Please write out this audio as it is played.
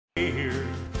Here,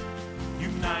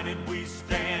 united we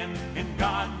stand, in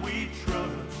God we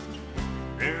trust.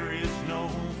 There is no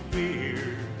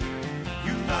fear.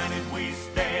 United we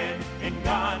stand, in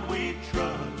God we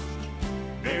trust.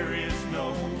 There is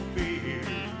no fear.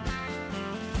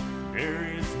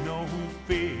 There is no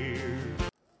fear.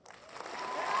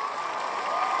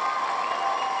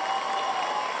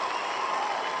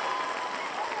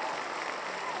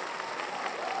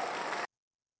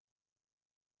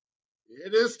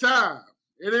 It is time.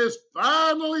 It is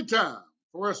finally time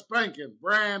for a spanking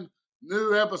brand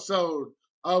new episode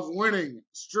of Winning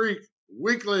Streak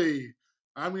Weekly.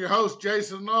 I'm your host,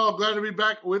 Jason Nall. Glad to be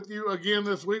back with you again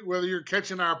this week, whether you're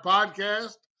catching our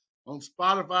podcast on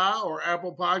Spotify or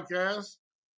Apple Podcasts,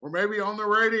 or maybe on the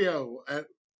radio at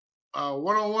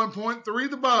 101.3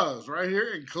 The Buzz right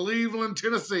here in Cleveland,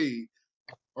 Tennessee,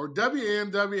 or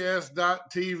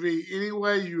WNWS.TV.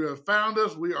 Anyway, you have found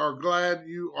us. We are glad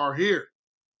you are here.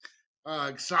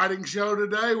 Exciting show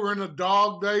today. We're in the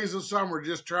dog days of summer,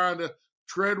 just trying to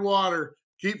tread water,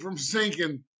 keep from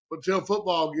sinking until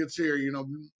football gets here. You know,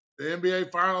 the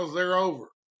NBA Finals, they're over.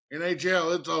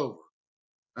 NHL, it's over.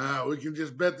 We can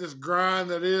just bet this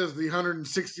grind that is the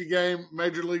 160-game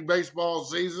Major League Baseball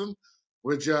season,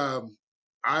 which I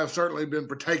have certainly been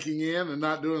partaking in and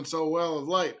not doing so well of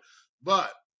late.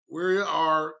 But we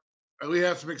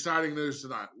have some exciting news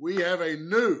tonight. We have a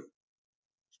new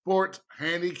sports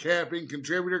handicapping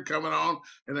contributor coming on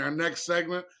in our next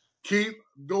segment. Keith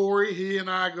Dory, he and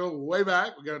I go way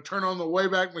back. We got to turn on the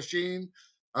Wayback Machine.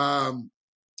 And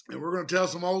we're going to tell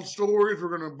some old stories.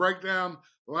 We're going to break down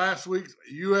last week's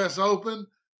U.S. Open,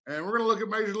 and we're going to look at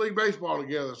Major League Baseball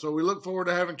together. So we look forward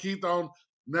to having Keith on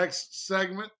next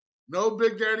segment. No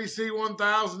Big Daddy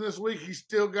C1000 this week. He's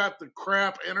still got the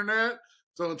crap internet.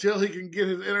 So until he can get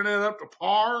his internet up to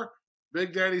par,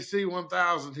 Big Daddy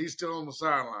C1000, he's still on the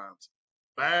sidelines.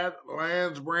 Bad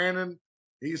Lance Brandon,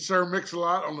 he's Sir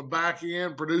Mix-a-Lot on the back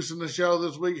end producing the show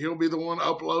this week. He'll be the one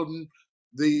uploading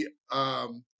the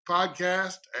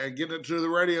podcast and getting it to the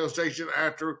radio station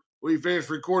after we finish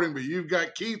recording. But you've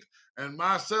got Keith and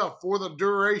myself for the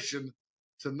duration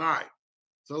tonight.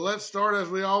 So let's start as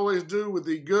we always do with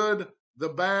the good, the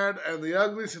bad, and the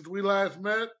ugly since we last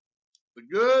met. The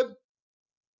good,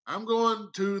 I'm going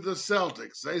to the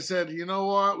Celtics. They said, you know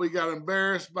what? We got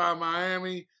embarrassed by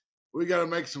Miami. We got to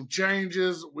make some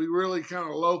changes. We really kind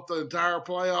of loafed the entire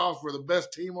playoffs. We're the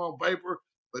best team on paper,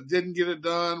 but didn't get it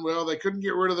done. Well, they couldn't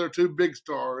get rid of their two big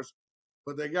stars,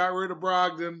 but they got rid of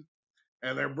Brogdon,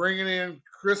 and they're bringing in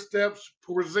Kristaps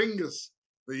Porzingis,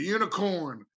 the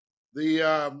unicorn, the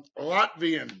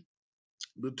Latvian,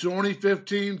 the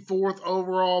 2015 fourth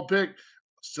overall pick.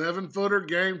 7-footer,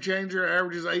 game changer,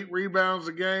 averages 8 rebounds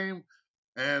a game,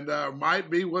 and might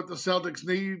be what the Celtics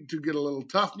need to get a little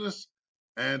toughness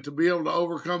and to be able to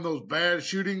overcome those bad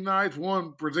shooting nights.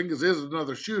 One, Porzingis is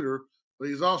another shooter, but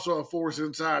he's also a force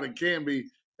inside and can be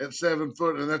at 7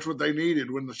 foot, and that's what they needed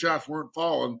when the shots weren't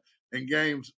falling in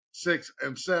games 6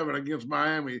 and 7 against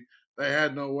Miami. They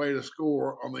had no way to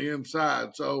score on the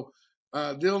inside. So,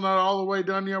 deal not all the way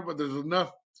done yet, but there's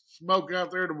enough smoke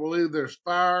out there to believe there's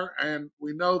fire, and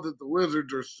we know that the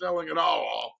Wizards are selling it all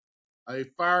off. A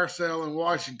fire sale in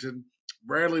Washington.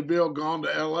 Bradley Beal gone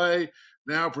to L.A.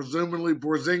 Now, presumably,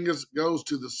 Porzingis goes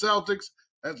to the Celtics.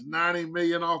 That's $90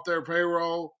 million off their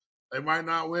payroll. They might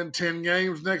not win 10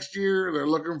 games next year. They're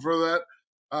looking for that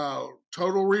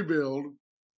total rebuild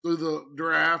through the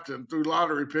draft and through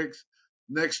lottery picks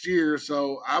next year.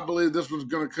 So I believe this one's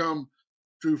going to come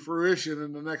to fruition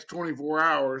in the next 24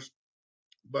 hours.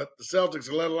 But the Celtics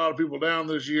have let a lot of people down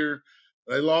this year.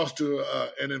 They lost to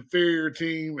an inferior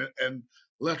team and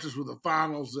left us with a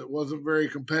finals that wasn't very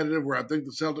competitive, where I think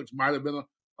the Celtics might have been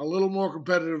a little more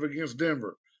competitive against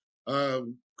Denver.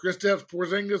 Kristaps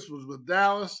Porzingis was with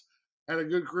Dallas, had a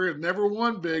good career, never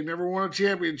won big, never won a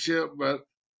championship, but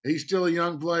he's still a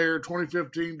young player,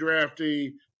 2015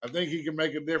 draftee. I think he can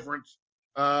make a difference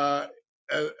at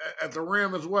the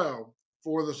rim as well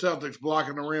for the Celtics,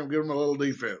 blocking the rim, giving them a little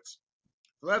defense.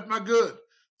 So that's my good.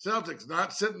 Celtics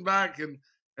not sitting back and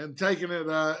taking it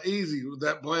easy.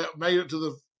 That play made it to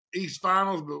the East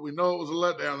Finals, but we know it was a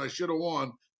letdown. They should have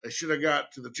won. They should have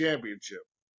got to the championship.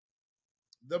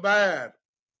 The bad.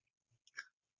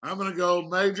 I'm going to go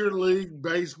Major League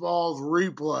Baseball's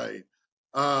replay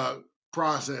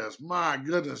process. My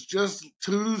goodness, just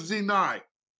Tuesday night,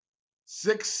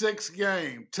 6-6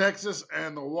 game, Texas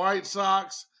and the White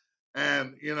Sox,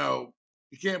 and, you know,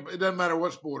 it doesn't matter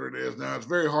what sport it is now. It's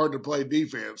very hard to play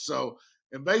defense. So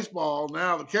in baseball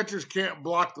now, the catchers can't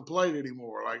block the plate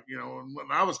anymore. Like, you know,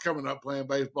 when I was coming up playing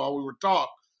baseball, we were taught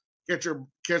catch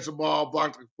the ball,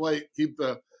 block the plate, keep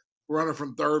the runner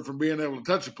from third from being able to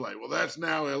touch the play. Well, that's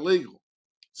now illegal.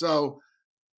 So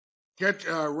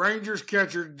Rangers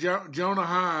catcher Jonah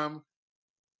Heim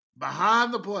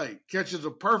behind the plate catches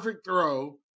a perfect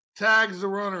throw, tags the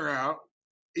runner out,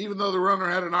 even though the runner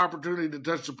had an opportunity to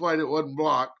touch the plate, it wasn't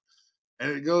blocked,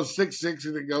 and it goes 6-6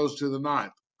 and it goes to the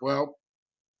ninth. Well,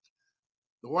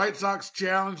 the White Sox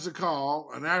challenged the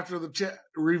call, and after the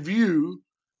review,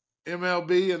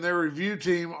 MLB and their review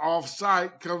team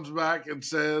off-site comes back and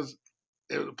says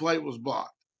the plate was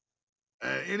blocked.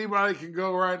 Anybody can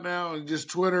go right now and just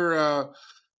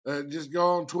just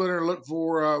go on Twitter and look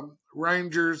for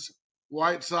Rangers,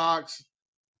 White Sox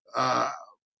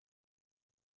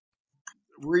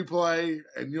replay,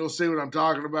 and you'll see what I'm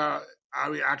talking about. I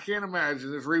mean, I can't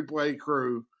imagine this replay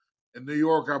crew in New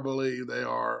York, I believe they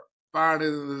are,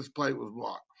 finding that this plate was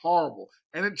blocked. Horrible.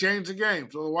 And it changed the game.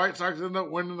 So the White Sox end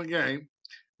up winning the game.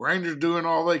 Rangers doing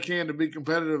all they can to be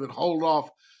competitive and hold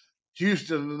off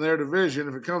Houston in their division.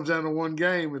 If it comes down to one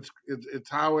game, it's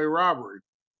highway robbery.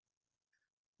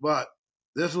 But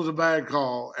this was a bad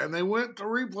call, and they went to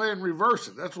replay and reverse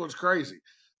it. That's what's crazy.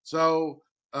 So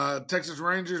Texas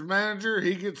Rangers manager,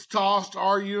 he gets tossed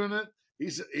arguing it.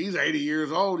 He's 80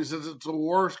 years old. He says it's the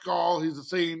worst call he's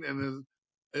seen in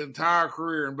his entire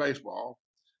career in baseball.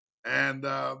 And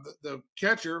the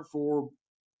catcher for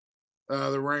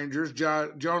the Rangers,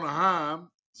 Jonah Heim,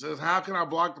 says, "How can I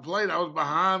block the plate? I was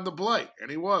behind the plate."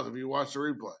 And he was, if you watch the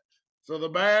replay. So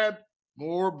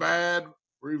more bad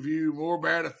review, more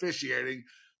bad officiating.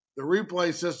 The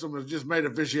replay system has just made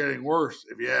officiating worse,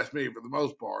 if you ask me, for the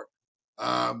most part.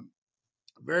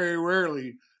 Very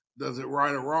rarely does it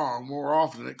right or wrong. More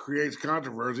often it creates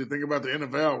controversy. Think about the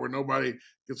NFL, where nobody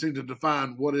can seem to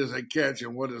define what is a catch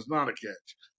and what is not a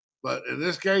catch. But in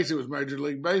this case, it was Major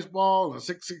League Baseball, and a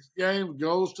 6-6 game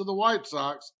goes to the White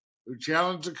Sox, who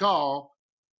challenged the call,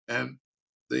 and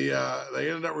they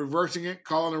ended up reversing it,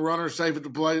 calling the runner safe at the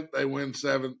plate. They win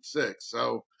 7-6.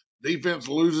 So defense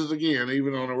loses again,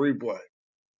 even on a replay.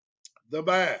 The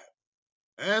bad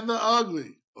and the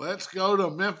ugly. Let's go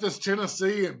to Memphis,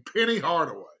 Tennessee, and Penny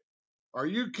Hardaway. Are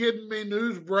you kidding me?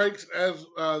 News breaks as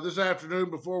this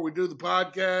afternoon before we do the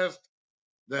podcast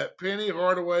that Penny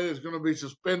Hardaway is going to be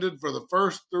suspended for the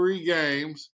first 3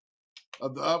 games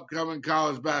of the upcoming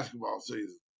college basketball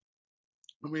season.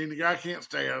 I mean, the guy can't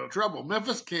stay out of trouble.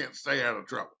 Memphis can't stay out of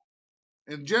trouble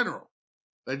in general.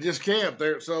 They just can't.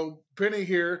 So Penny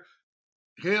here,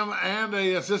 him and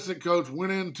a assistant coach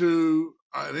went into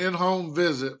an in-home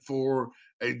visit for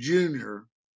a junior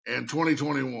in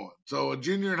 2021. So a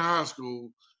junior in high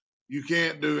school, you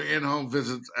can't do in-home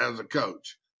visits as a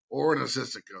coach or an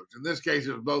assistant coach. In this case,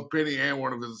 it was both Penny and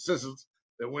one of his assistants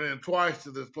that went in twice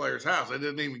to this player's house. They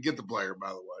didn't even get the player, by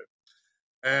the way.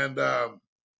 And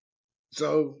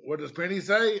so what does Penny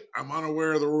say? I'm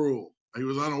unaware of the rule. He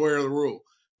was unaware of the rule.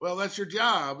 Well, that's your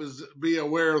job, is to be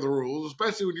aware of the rules,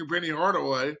 especially when you're Penny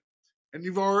Hardaway, and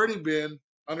you've already been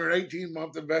under an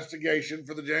 18-month investigation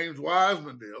for the James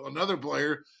Wiseman deal, another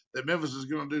player that Memphis is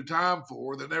going to do time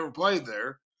for that never played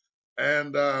there.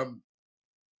 And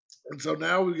so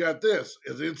now we've got this.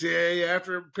 Is NCAA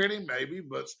after Penny? Maybe,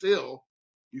 but still,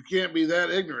 you can't be that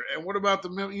ignorant. And what about the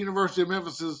University of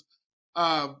Memphis's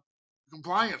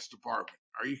compliance department?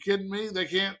 Are you kidding me? They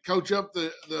can't coach up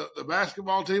the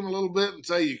basketball team a little bit and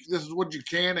say, this is what you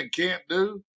can and can't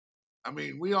do? I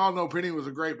mean, we all know Penny was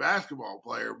a great basketball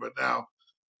player, but now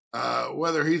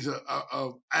whether he's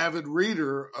a avid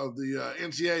reader of the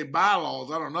NCAA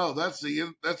bylaws, I don't know. That's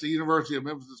the University of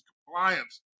Memphis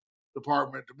compliance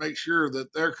department to make sure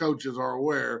that their coaches are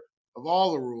aware of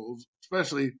all the rules,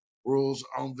 especially rules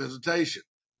on visitation.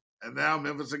 And now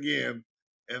Memphis again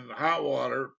in hot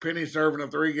water. Penny serving a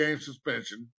 3-game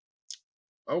suspension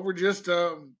over just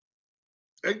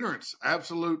ignorance,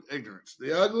 absolute ignorance.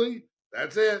 The ugly,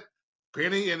 that's it.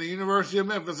 Penny and the University of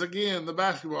Memphis again, the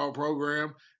basketball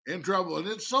program, in trouble. And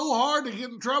it's so hard to get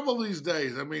in trouble these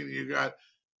days. I mean, you got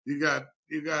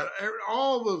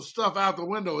all the stuff out the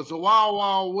window. It's a wild,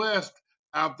 wild west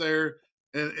out there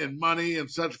in money and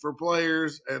such for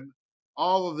players and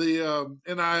all of the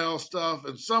NIL stuff.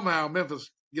 And somehow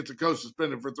Memphis gets a coach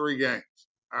suspended for 3 games.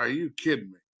 Are you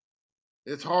kidding me?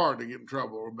 It's hard to get in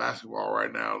trouble with basketball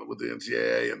right now with the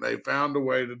NCAA, and they found a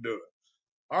way to do it.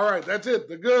 All right, that's it.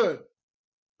 The good.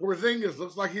 Porzingis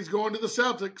looks like he's going to the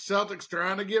Celtics. Celtics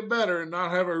trying to get better and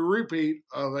not have a repeat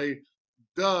of a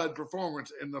dud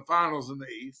performance in the finals in the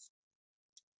East.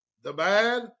 The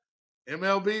bad,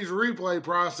 MLB's replay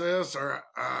process or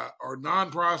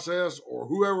non-process or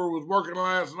whoever was working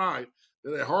last night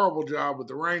did a horrible job with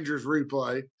the Rangers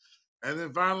replay. And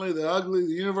then finally, the ugly,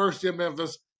 the University of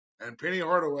Memphis and Penny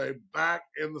Hardaway back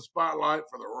in the spotlight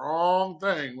for the wrong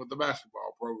thing with the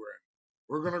basketball program.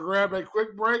 We're going to grab a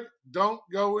quick break. Don't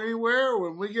go anywhere.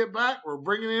 When we get back, we're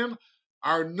bringing in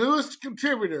our newest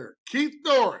contributor, Keith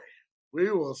Dory.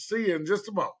 We will see you in just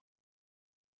a moment.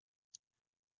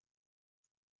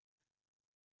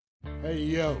 Hey,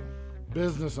 yo,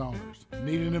 business owners,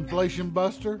 need an inflation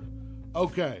buster?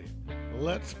 Okay,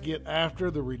 let's get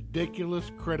after the ridiculous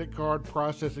credit card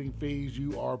processing fees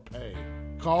you are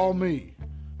paying. Call me,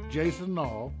 Jason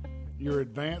Nall, your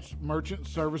Advanced Merchant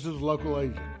Services local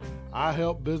agent. I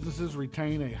help businesses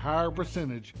retain a higher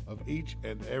percentage of each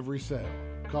and every sale.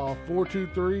 Call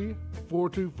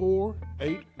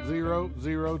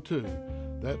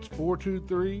 423-424-8002. That's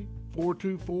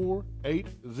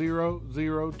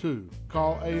 423-424-8002.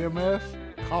 Call AMS,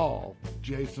 call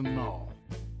Jason Nall.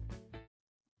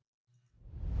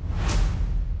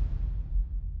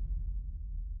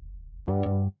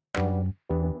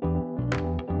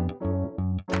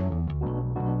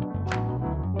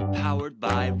 Powered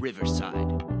by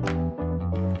Riverside.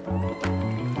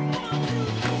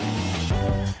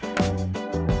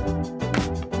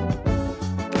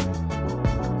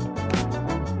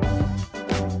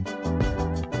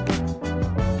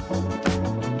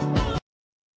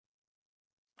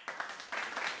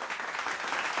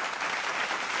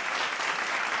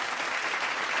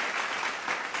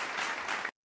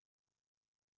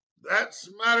 That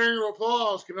smattering of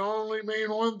applause can only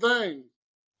mean one thing.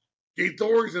 Keith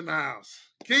Dory's in the house.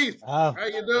 Keith, how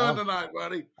you doing tonight,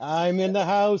 buddy? I'm in the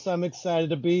house. I'm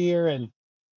excited to be here and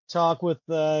talk with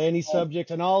any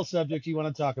subject and all subjects you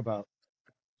want to talk about.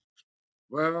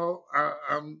 Well,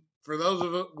 I'm for those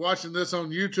of us watching this on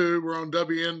YouTube, we're on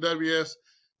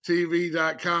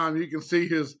WNWSTV.com. You can see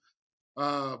his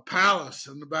palace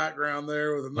in the background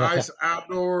there with a nice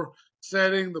outdoor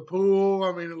setting, the pool.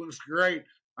 I mean, it looks great.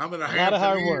 I'm in a lot of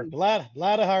hard Hampton work. Inn.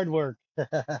 Lot of hard work.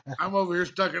 I'm over here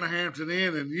stuck in a Hampton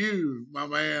Inn, and you, my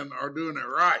man, are doing it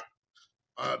right.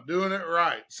 Doing it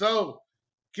right. So,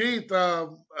 Keith, a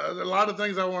lot of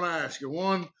things I want to ask you.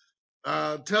 One,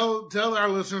 tell our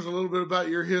listeners a little bit about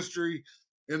your history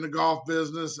in the golf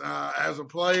business as a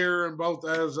player and both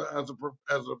as a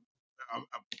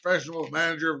professional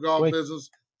manager of golf business,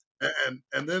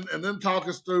 and then talk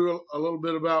us through a little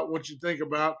bit about what you think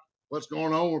about what's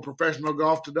going on with professional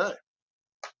golf today.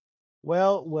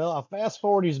 Well, I'll fast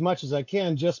forward as much as I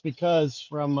can, just because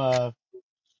from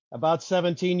about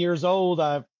 17 years old,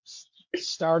 I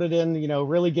started in,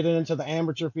 really getting into the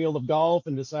amateur field of golf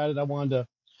and decided I wanted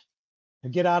to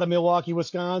get out of Milwaukee,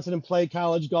 Wisconsin and play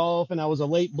college golf. And I was a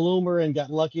late bloomer and got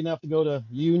lucky enough to go to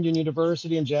Union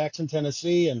University in Jackson,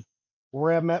 Tennessee, and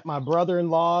where I met my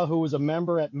brother-in-law, who was a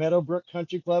member at Meadowbrook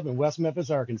Country Club in West Memphis,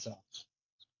 Arkansas.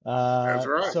 That's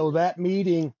right. So that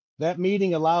meeting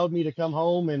allowed me to come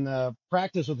home and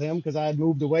practice with him, because I had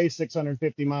moved away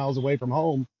 650 miles away from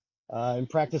home, and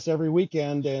practice every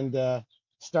weekend and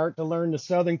start to learn the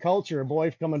Southern culture. A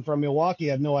boy coming from Milwaukee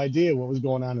had no idea what was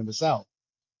going on in the South.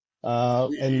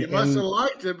 You must have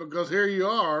liked it, because here you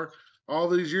are all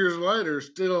these years later,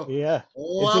 still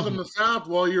loving the South,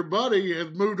 while your buddy has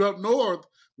moved up north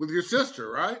with your sister,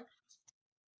 right?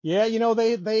 Yeah,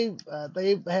 they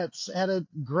had a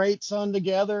great son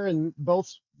together, and both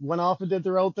went off and did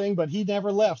their own thing, but he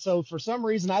never left. So for some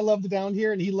reason, I loved it down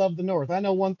here and he loved the North. I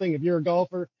know one thing: if you're a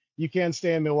golfer, you can't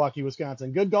stay in Milwaukee,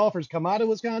 Wisconsin. Good golfers come out of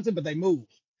Wisconsin, but they move,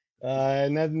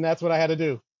 and that's what I had to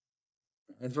do.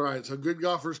 That's right. So good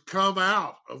golfers come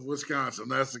out of Wisconsin.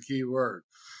 That's the key word.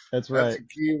 That's right. That's the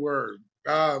key word.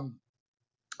 All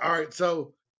right.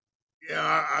 So,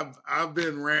 yeah, I've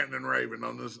been ranting and raving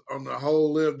on the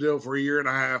whole live deal for a year and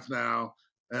a half now,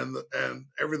 and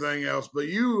everything else. But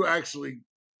you actually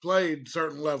played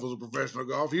certain levels of professional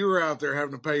golf. You were out there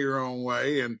having to pay your own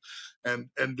way and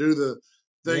do the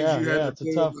things you had to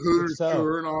do, the Hooters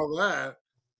tour and all that.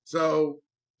 So,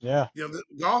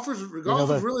 golf is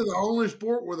really the only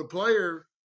sport where the player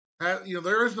has,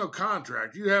 there is no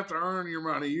contract. You have to earn your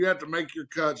money. You have to make your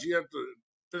cuts. You have to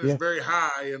finish very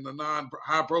high in the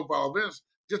non-high profile events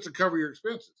just to cover your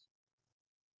expenses.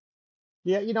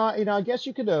 Yeah, I guess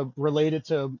you could relate it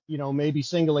to, maybe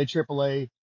single A,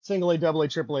 double A,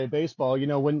 triple A baseball.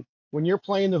 When you're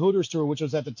playing the Hooters Tour, which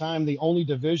was at the time the only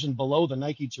division below the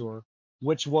Nike Tour,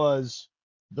 which was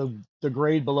the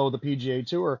grade below the PGA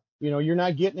Tour, you're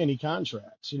not getting any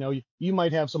contracts. You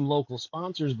might have some local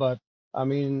sponsors, but I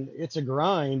mean, it's a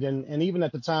grind. And even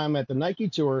at the time at the Nike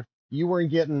Tour, you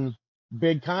weren't getting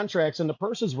big contracts and the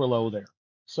purses were low there.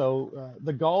 So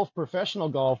the professional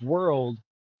golf world,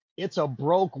 it's a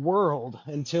broke world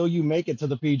until you make it to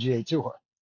the PGA Tour.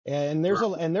 And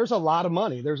Right. there's a lot of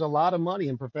money. There's a lot of money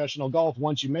in professional golf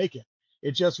once you make it.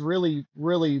 It just really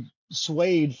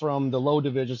swayed from the low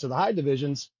divisions to the high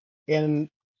divisions. And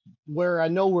where I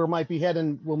know we might be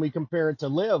heading when we compare it to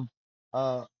live,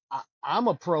 I'm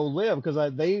a pro live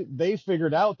because they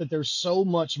figured out that there's so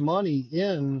much money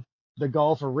in the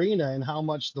golf arena and how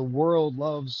much the world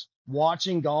loves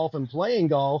watching golf and playing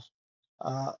golf.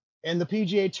 Uh, and the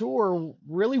PGA Tour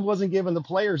really wasn't giving the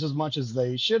players as much as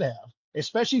they should have,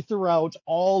 especially throughout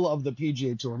all of the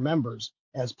PGA Tour members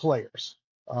as players.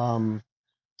 Um,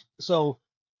 so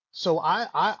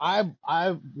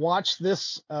I watched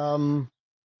this come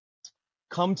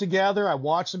together. I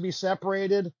watched them be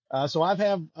separated. So I've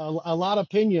had a lot of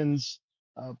opinions,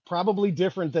 probably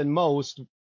different than most,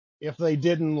 if they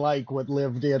didn't like what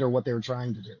Liv did or what they were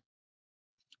trying to do.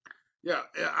 Yeah,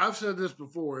 I've said this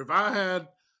before. If I had,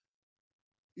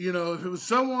 if it was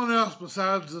someone else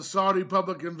besides the Saudi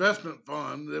Public Investment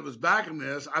Fund that was backing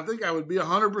this, I think I would be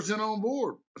 100% on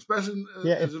board, especially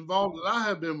Yeah, as involved as I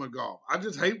have been with golf. I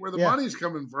just hate where the yeah, money's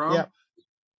coming yeah. from,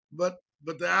 but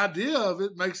the idea of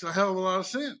it makes a hell of a lot of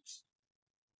sense.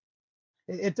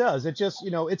 It does. It just,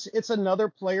 it's another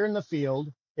player in the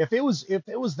field. If it was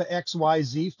the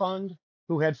XYZ fund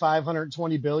who had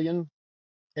 520 billion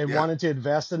and Yeah, wanted to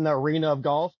invest in the arena of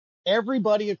golf,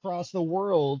 everybody across the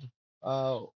world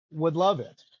uh, would love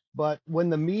it. But when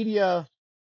the media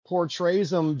portrays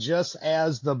them just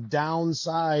as the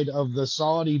downside of the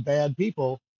Saudi bad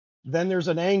people, then there's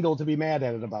an angle to be mad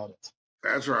at it about it.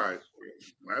 that's right.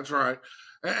 That's right.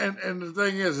 And the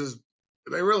thing is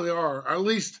they really are. At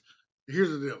least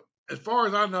here's the deal. As far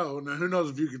as I know, now who knows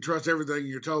if you can trust everything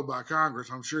you're told by Congress?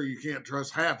 I'm sure you can't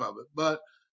trust half of it. But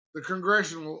the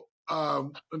congressional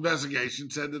investigation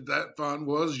said that fund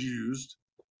was used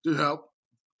to help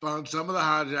fund some of the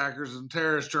hijackers and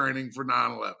terrorist training for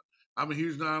 9/11. I'm a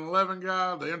huge 9/11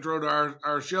 guy. The intro to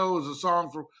our show is a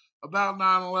song about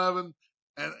 9/11,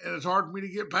 and it's hard for me to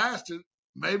get past it.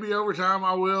 Maybe over time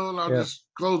I will, and I'll Yeah. just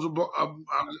close the book.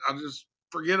 I'll just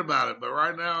forget about it. But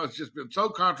right now, it's just been so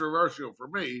controversial for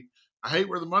me. I hate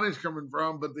where the money's coming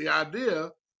from, but the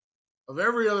idea of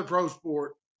every other pro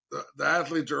sport, the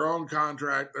athletes are on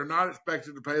contract. They're not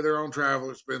expected to pay their own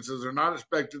travel expenses. They're not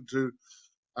expected to,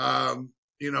 um,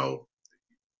 you know,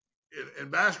 in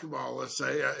basketball, let's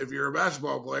say, if you're a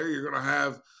basketball player, you're going to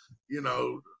have, you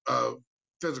know,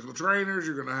 physical trainers.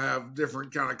 You're going to have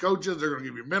different kind of coaches. They're going to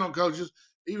give you mental coaches.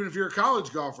 Even if you're a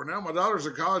college golfer now, my daughter's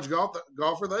a college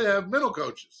golfer. They have mental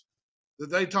coaches that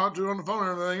they talk to on the phone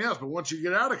and everything else. But once you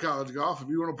get out of college golf, if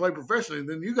you want to play professionally,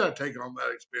 then you got to take on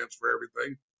that expense for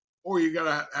everything, or you got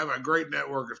to have a great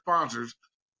network of sponsors.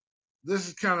 This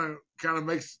is kind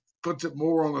of puts it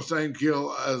more on the same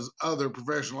keel as other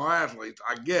professional athletes,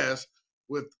 I guess,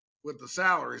 with the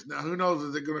salaries. Now, who knows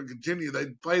if they're going to continue?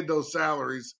 They paid those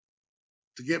salaries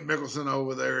to get Mickelson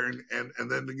over there,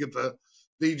 and then to get the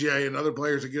DJ and other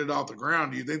players to get it off the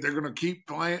ground. Do you think they're going to keep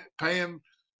paying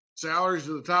salaries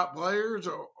to the top players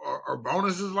or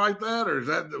bonuses like that, or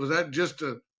was that just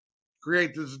to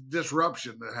create this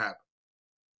disruption that happened?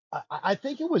 I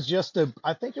think it was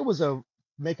I think it was a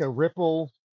make a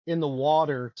ripple in the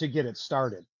water to get it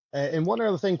started. And one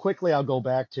other thing quickly I'll go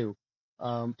back to,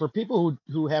 for people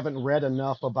who haven't read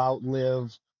enough about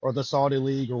Live or the Saudi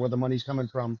League or where the money's coming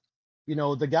from,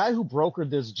 the guy who brokered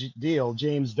this deal,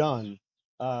 James Dunn,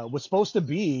 was supposed to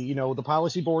be, the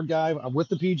policy board guy with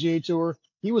the PGA Tour.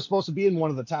 He was supposed to be in one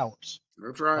of the towers.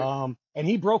 That's right. And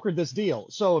he brokered this deal.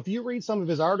 So if you read some of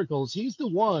his articles, he's the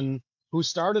one who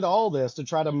started all this to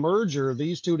try to merger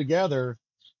these two together.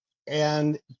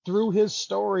 And through his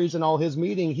stories and all his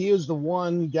meeting, he is the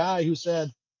one guy who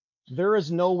said, there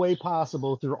is no way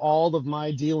possible through all of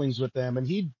my dealings with them. And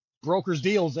he brokers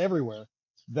deals everywhere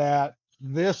that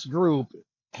this group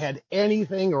had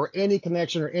anything or any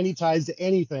connection or any ties to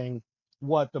anything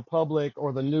what the public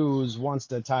or the news wants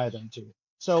to tie them to.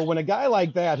 So when a guy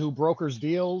like that who brokers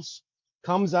deals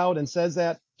comes out and says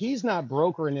that, he's not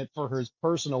brokering it for his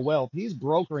personal wealth. He's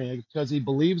brokering it because he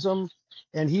believes them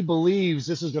and he believes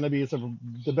this is going to be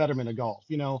the betterment of golf.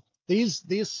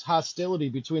 These hostility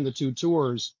between the two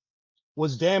tours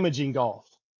was damaging golf.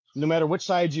 No matter which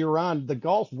side you're on, the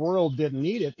golf world didn't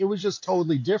need it. It was just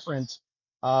totally different.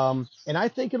 And I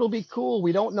think it'll be cool.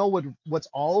 We don't know what's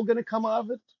all going to come out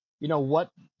of it. What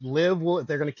they're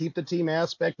going to keep the team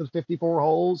aspect of 54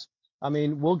 holes. I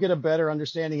mean, we'll get a better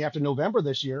understanding after November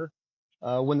this year,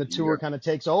 when the tour kind of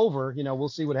takes over. We'll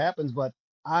see what happens. But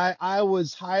I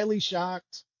was highly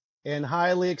shocked and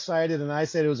highly excited. And I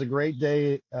said it was a great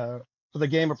day for the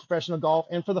game of professional golf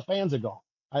and for the fans of golf.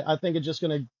 I think it's just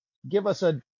going to give us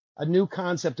a new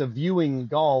concept of viewing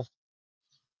golf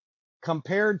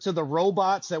compared to the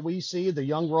robots that we see, the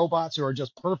young robots who are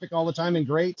just perfect all the time and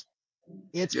great,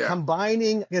 it's Yeah.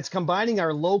 combining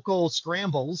our local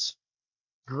scrambles,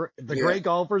 the Yeah. great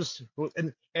golfers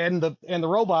and the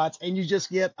robots, and you just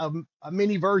get a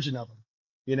mini version of them.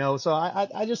 So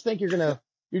I just think you're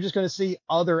just gonna see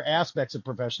other aspects of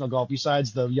professional golf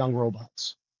besides the young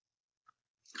robots.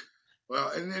 Well,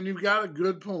 and you've got a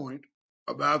good point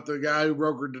about the guy who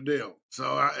brokered the deal.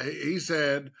 So he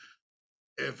said,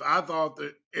 if I thought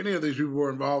that any of these people were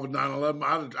involved in 9/11,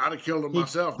 I'd have killed him He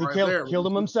myself he right killed there. killed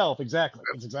him himself. Exactly.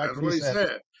 That's That's exactly what he what he said.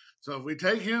 said. So if we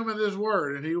take him at his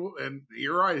word, and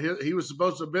you're right, he was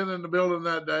supposed to have been in the building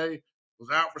that day, was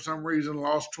out for some reason,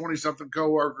 lost 20 something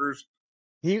coworkers.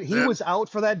 He Then was out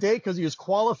for that day because he was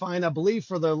qualifying, I believe,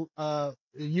 for the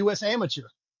U.S. Amateur.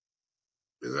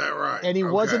 is that right? And he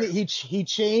wasn't. Okay. He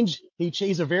changed.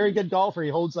 He's a very good golfer. He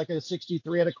holds like a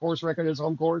 63 at a course record at his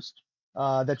home course.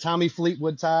 That Tommy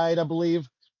Fleetwood tied, I believe.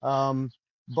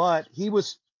 But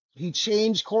he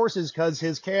changed courses because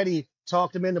his caddy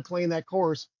talked him into playing that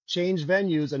course, changed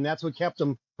venues, and that's what kept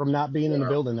him from not being in the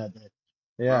Wow. building that day.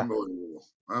 Yeah. Unbelievable.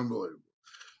 Unbelievable.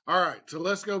 All right. So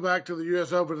let's go back to the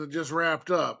U.S. Open that just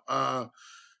wrapped up.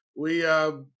 We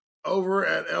over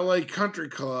at LA Country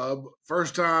Club,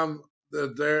 first time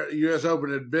that their U.S.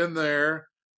 Open had been there.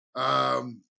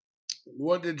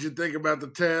 What did you think about the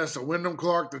test? Wyndham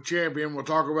Clark, the champion. We'll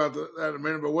talk about that in a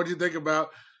minute. But what did you think about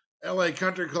LA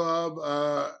Country Club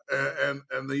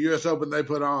and the U.S. Open they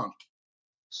put on?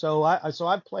 So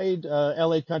I played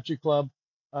LA Country Club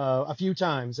a few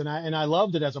times, and I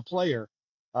loved it as a player.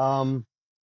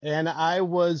 And I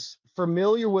was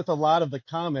familiar with a lot of the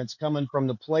comments coming from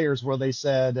the players where they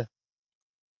said,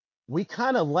 we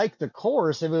kind of like the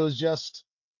course if it was just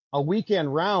a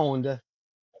weekend round.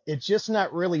 It's just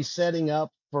not really setting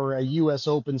up for a U.S.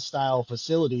 Open style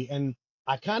facility. And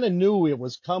I kind of knew it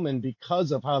was coming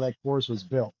because of how that course was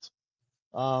built.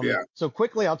 Yeah. So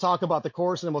quickly, I'll talk about the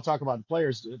course and then we'll talk about the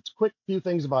players. It's quick few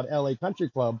things about LA Country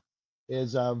Club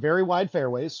is very wide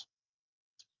fairways.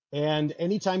 And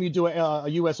anytime you do a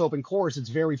U.S. Open course, it's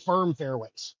very firm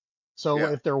fairways. So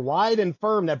Yeah. if they're wide and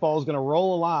firm, that ball is going to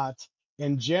roll a lot.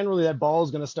 And generally that ball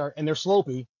is going to start, and they're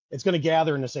slopey, it's going to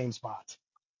gather in the same spot.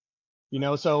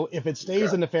 So if it stays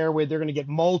Okay. in the fairway, they're going to get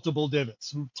multiple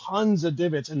divots, tons of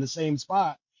divots in the same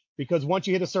spot. Because once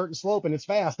you hit a certain slope and it's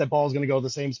fast, that ball is going to go to the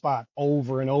same spot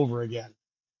over and over again.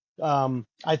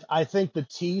 I think the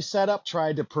tee setup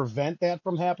tried to prevent that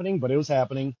from happening, but it was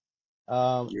happening.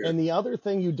 Yeah. And the other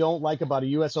thing you don't like about a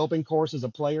U.S. Open course as a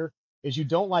player is you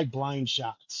don't like blind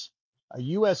shots. A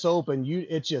U.S. Open,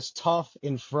 it's just tough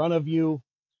in front of you.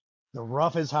 The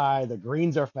rough is high, the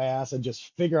greens are fast, and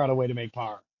just figure out a way to make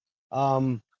par.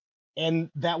 And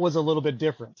that was a little bit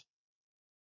different.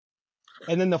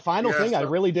 And then the final Yeah. thing, I So,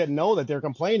 really didn't know that they're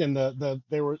complaining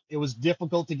it was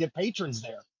difficult to get patrons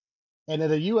there. And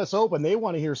at a U.S. Open, they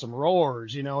want to hear some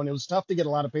roars, and it was tough to get a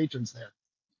lot of patrons there.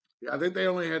 yeah, I think they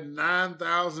only had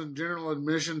 9,000 general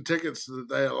admission tickets that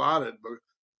they allotted, but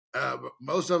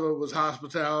most of it was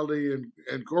hospitality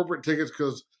and corporate tickets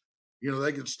because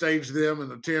they could stage them in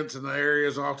the tents and the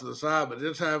areas off to the side. But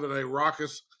just having a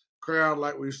raucous crowd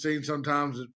like we've seen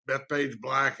sometimes at Bethpage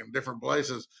Black and different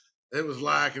places, it was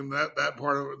lacking. That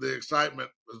part of the excitement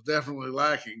was definitely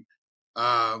lacking.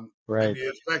 And Right, you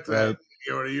expect that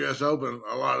right. at a U.S. Open,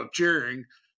 a lot of cheering,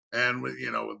 and with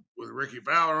Ricky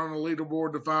Fowler on the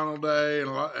leaderboard the final day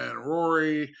and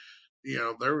Rory,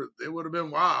 it would have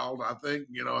been wild. I think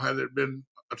had it been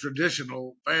a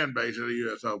traditional fan base at a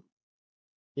U.S. Open.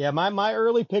 Yeah, my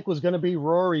early pick was going to be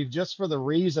Rory just for the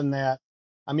reason that,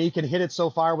 I mean, he can hit it so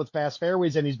far with fast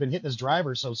fairways, and he's been hitting his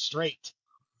driver so straight.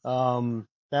 That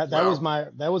was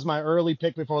Well, my early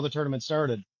pick before the tournament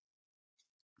started.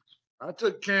 I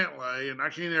took Cantlay, and I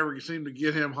can't ever seem to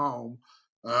get him home.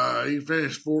 He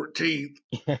finished 14th,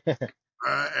 and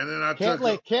then I took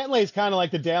Cantlay's kind of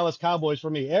like the Dallas Cowboys for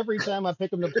me. Every time I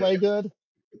pick him to play good,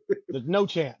 there's no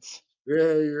chance.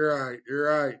 Yeah, you're right. You're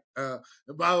right.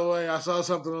 And by the way, I saw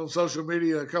something on social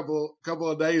media a couple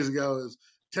of days ago. Is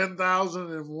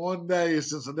 10,001 days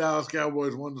since the Dallas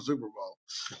Cowboys won the Super Bowl.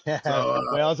 So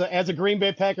Well, as a Green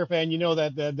Bay Packer fan, you know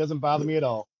that doesn't bother me at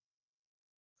all.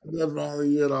 it doesn't bother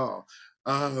you at all.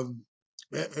 And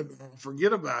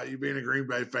forget about you being a Green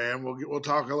Bay fan. We'll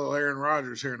talk a little Aaron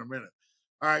Rodgers here in a minute.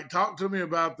 All right, talk to me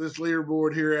about this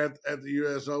leaderboard here at the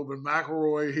U.S. Open.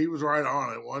 McIlroy, he was right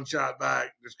on it. One shot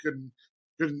back, just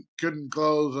couldn't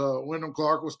close. Wyndham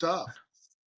Clark was tough.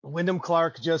 Wyndham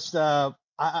Clark just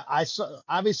I saw,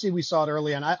 obviously we saw it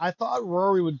early, and I thought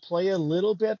Rory would play a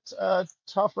little bit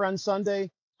tougher on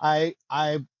Sunday. I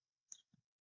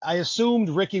assumed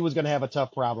Ricky was going to have a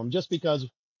tough problem just because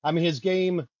I mean, his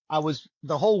game,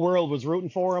 the whole world was rooting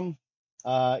for him.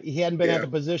 He hadn't been at Yeah, the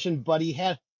position, but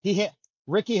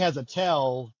Ricky has a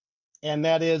tell, and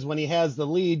that is when he has the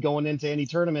lead going into any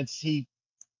tournaments, he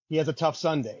has a tough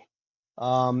Sunday.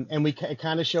 And we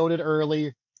kind of showed it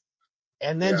early.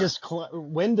 And then yeah,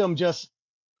 Wyndham just,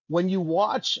 when you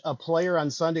watch a player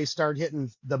on Sunday start hitting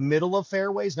the middle of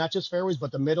fairways, not just fairways,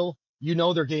 but the middle, you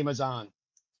know their game is on.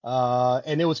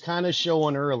 And it was kind of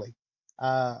showing early.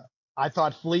 I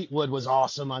thought Fleetwood was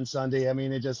awesome on Sunday. I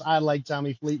mean, I like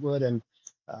Tommy Fleetwood, and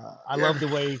I yeah.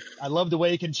 love the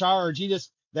way he can charge.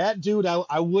 That dude,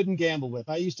 I wouldn't gamble with.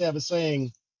 I used to have a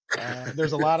saying,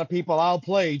 there's a lot of people I'll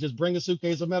play, just bring a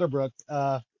suitcase of Meadowbrook.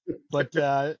 But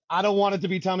I don't want it to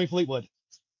be Tommy Fleetwood.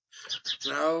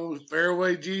 No,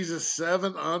 fairway Jesus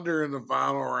 7 under in the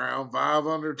final round, 5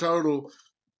 under total.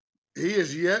 He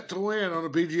is yet to win on the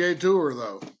PGA Tour,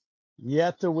 though.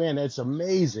 Yet to win. It's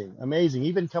amazing, amazing.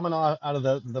 Even coming out of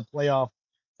the playoff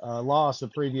loss the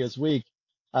previous week,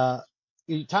 uh,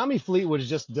 Tommy Fleetwood is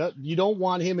just, you don't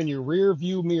want him in your rear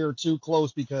view mirror too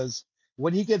close, because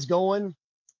when he gets going,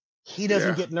 he doesn't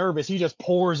Yeah, get nervous. He just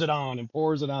pours it on and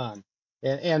pours it on,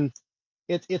 and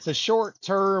it's a short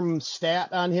term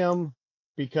stat on him,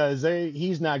 because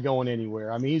he's not going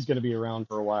anywhere. I mean, he's going to be around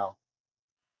for a while.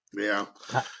 yeah.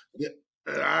 I, Yeah,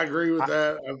 I agree with I,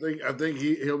 that. I think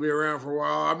he'll be around for a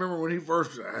while. I remember when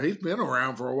he's been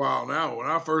around for a while now. When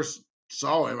I first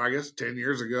saw him, I guess 10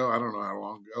 years ago. I don't know how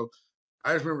long ago.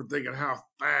 I just remember thinking how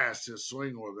fast his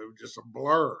swing was. It was just a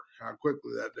blur how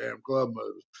quickly that damn club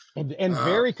moves. and Uh,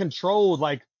 very controlled,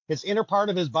 like his inner part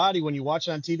of his body, when you watch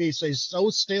it on TV, stays so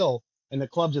still, and the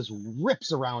club just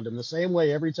rips around him the same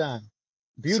way every time.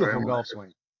 Beautiful Same way, golf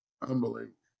swing.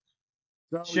 unbelievable.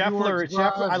 So you weren't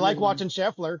Scheffler, I surprised like when, watching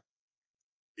Scheffler.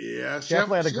 yeah,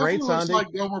 Scheffler had a Scheffler great looks Sunday.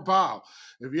 like Gomer Pyle.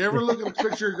 If you ever look at a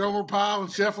picture of Gomer Pyle and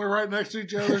Scheffler right next to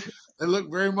each other, they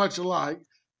look very much alike.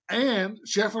 And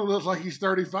Scheffler looks like he's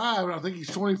 35, and I think he's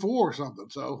 24 or something.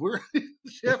 So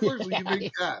Scheffler's a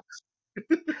unique guy.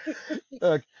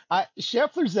 Look,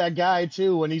 Scheffler's that guy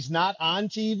too. When he's not on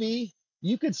TV,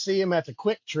 you could see him at the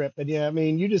Quick Trip, and yeah, I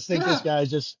mean, you just think this Yeah,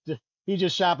 guy's he's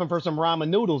just shopping for some ramen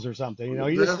noodles or something.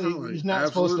 definitely, He's not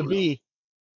supposed to absolutely. be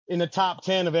in the top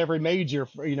 10 of every major,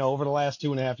 over the last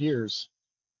 2.5 years.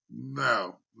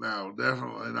 No,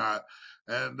 definitely not.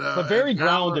 And But and very Fowler,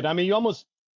 grounded. I mean, you almost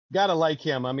gotta like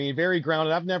him. I mean, very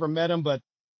grounded. I've never met him, but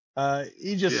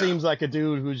he just yeah, seems like a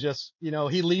dude who's just,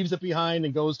 he leaves it behind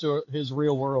and goes to his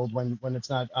real world when it's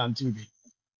not on TV.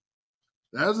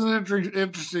 that's an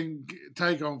interesting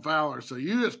take on Fowler. So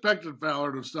you expected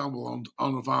Fowler to stumble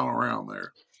on the final round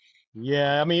there.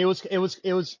 Yeah, I mean, it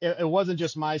wasn't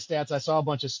just my stats. I saw a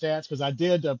bunch of stats because I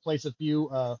did place a few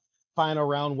final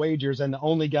round wagers, and the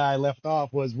only guy left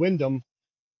off was Wyndham,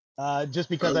 just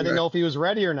because I didn't Okay. know if he was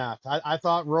ready or not. I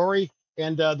thought Rory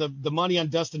and the money on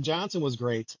Dustin Johnson was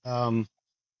great. But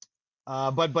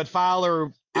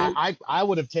Fowler, It, I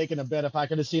would have taken a bet if I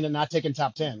could have seen it not taking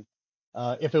top 10,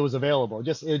 if it was available.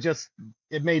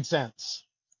 It made sense.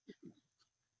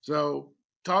 so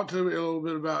talk to me a little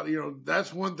bit about,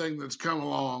 that's one thing that's come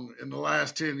along in the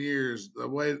last 10 years.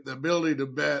 The ability to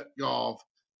bet golf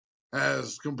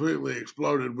has completely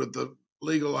exploded with the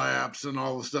legal apps and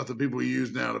all the stuff that people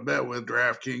use now to bet with,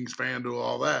 DraftKings, FanDuel,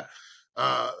 all that.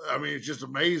 I mean, it's just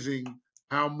amazing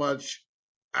how much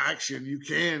action you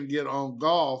can get on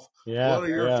golf. Yeah, What are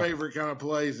your yeah. favorite kind of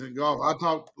plays in golf? I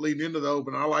talked leading into the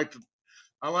Open. I like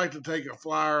to take a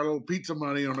flyer, a little pizza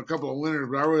money on a couple of winners,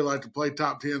 but I really like to play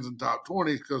top tens and top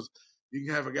 20s because you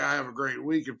can have a guy have a great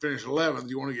week and finish 11th.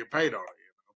 You want to get paid on it.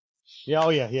 Yeah, oh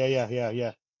yeah, yeah, yeah, yeah,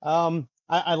 yeah.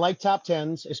 I like top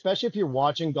tens, especially if you're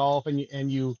watching golf and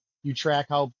you track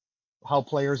how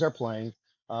players are playing,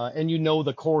 and you know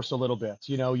the course a little bit.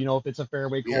 You know if it's a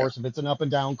fairway Yeah, course, if it's an up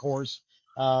and down course,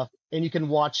 and you can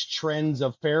watch trends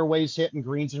of fairways hit and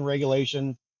greens in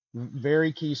regulation.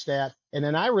 Very key stat. And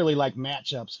then I really like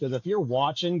matchups, because if you're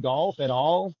watching golf at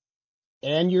all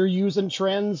and you're using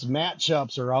trends,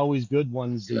 matchups are always good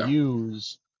ones to yeah.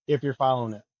 use if you're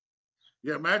following it.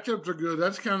 Yeah, matchups are good.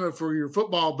 That's kind of for your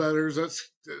football bettors. It's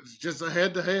just a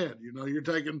head to head. You're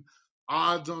taking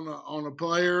odds on a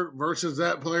player versus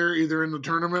that player, either in the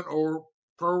tournament or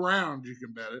per round. You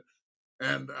can bet it.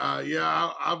 And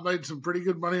yeah, I've made some pretty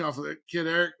good money off of that kid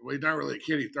Eric. Well, he's not really a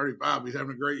kid. He's 35. He's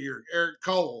having a great year. Eric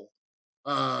Cole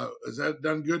has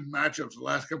done good matchups the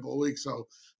last couple of weeks. So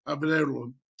I've been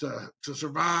able to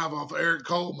survive off of Eric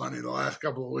Cole money the last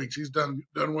couple of weeks. He's done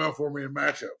well for me in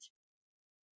matchups.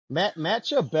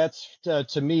 Matchup bets,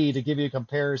 to me, to give you a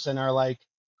comparison, are like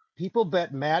people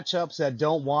bet matchups that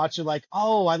don't watch it, like,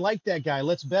 oh, I like that guy.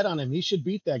 Let's bet on him. He should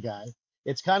beat that guy.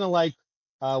 It's kind of like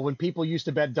when people used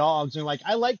to bet dogs. And they're like,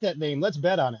 I like that name. Let's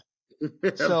bet on it. Yeah,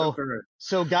 that's So, right.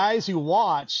 so guys who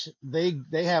watch, they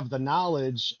have the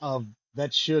knowledge of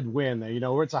that should win. You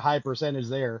know, it's a high percentage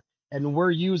there, and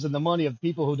we're using the money of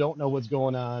people who don't know what's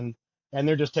going on, and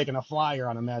they're just taking a flyer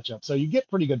on a matchup. So you get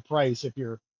pretty good price if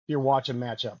you're watching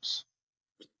matchups.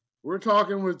 We're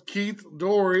talking with Keith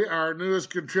Dory, our newest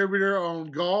contributor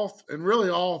on golf and really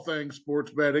all things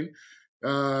sports betting.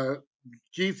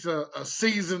 Keith's a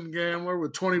seasoned gambler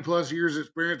with 20 plus years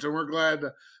experience, and we're glad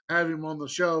to have him on the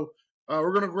show.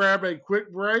 We're going to grab a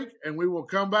quick break, and we will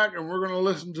come back, and we're going to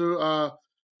listen to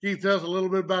Keith tell us a little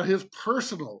bit about his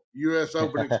personal U.S.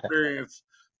 Open experience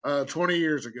 20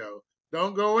 years ago.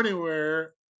 Don't go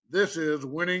anywhere. This is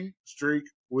Winning Streak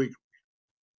Week.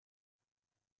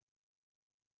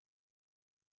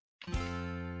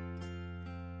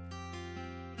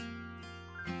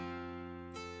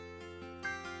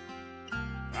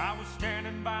 I was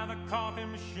standing by the coffee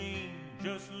machine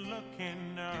just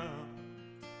looking up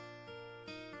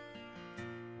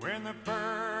when the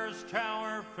first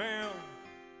tower fell.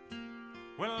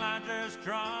 Well, I just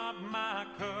dropped my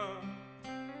cup.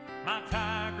 My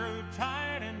tie grew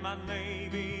tight in my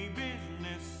Navy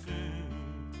business suit,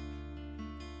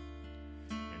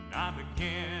 and I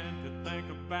began to think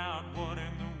about what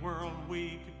in the world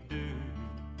we could do.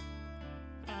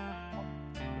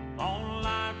 On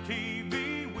live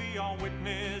TV, we all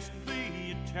witnessed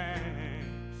the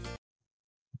attacks.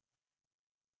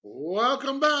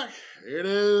 Welcome back. It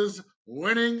is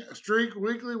Winning Streak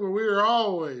Weekly, where we are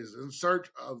always in search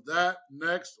of that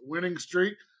next winning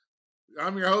streak.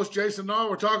 I'm your host, Jason Nall.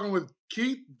 We're talking with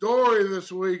Keith Dory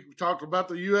this week. We talked about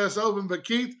the U.S. Open, but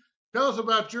Keith, tell us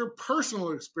about your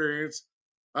personal experience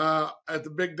at the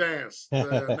Big Dance,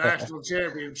 the national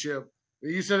championship.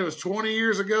 You said it was 20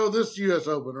 years ago, this U.S.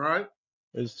 Open, right?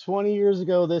 It was 20 years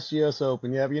ago, this U.S.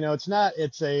 Open. Yeah, you know,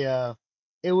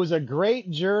 it was a great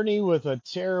journey with a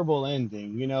terrible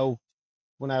ending. You know,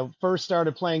 when I first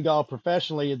started playing golf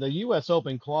professionally, the U.S.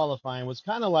 Open qualifying was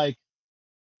kind of like,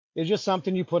 it's just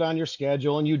something you put on your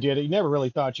schedule and you did it. You never really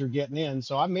thought you were getting in.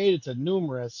 So I made it to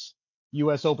numerous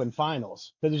U.S. Open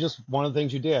finals because it's just one of the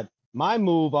things you did. My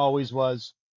move always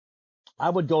was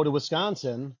I would go to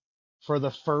Wisconsin for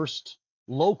the first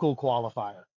local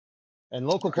qualifier. And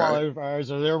local qualifiers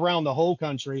they're around the whole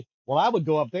country. Well, I would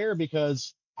go up there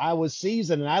because I was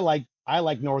seasoned and I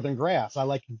like northern grass. I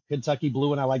like Kentucky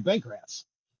blue and I like bent grass.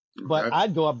 But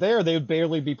I'd go up there, they would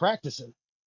barely be practicing.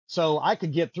 So I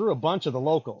could get through a bunch of the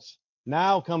locals.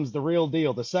 Now comes the real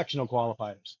deal, the sectional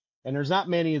qualifiers. And there's not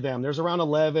many of them. There's around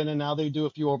 11, and now they do a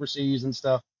few overseas and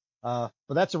stuff. But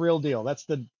that's a real deal. That's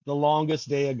the longest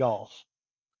day of golf.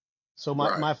 So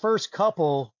my first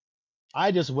couple,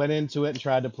 I just went into it and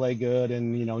tried to play good,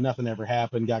 and, you know, nothing ever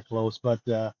happened, got close. But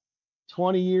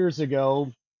 20 years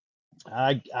ago,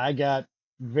 I got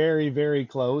very, very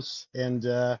close, and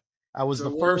I was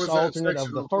the first alternate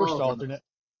of the first alternate.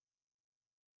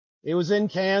 It was in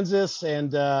Kansas,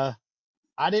 and I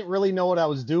didn't really know what I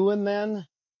was doing then,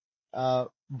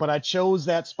 but I chose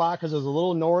that spot because it was a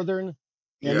little northern,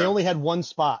 and they only had one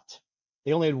spot.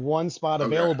 They only had one spot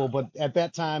available, but at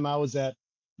that time I was at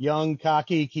young,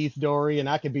 cocky Keith Dory, and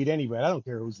I could beat anybody. I don't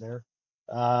care who's there.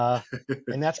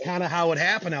 And that's kind of how it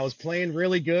happened. I was playing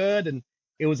really good, and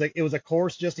it was a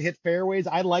course just to hit fairways.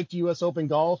 I liked U.S. Open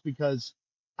golf because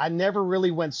I never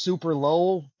really went super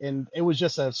low, and it was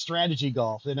just a strategy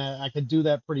golf, and I could do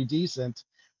that pretty decent.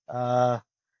 And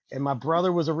my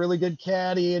brother was a really good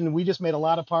caddy, and we just made a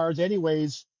lot of pars.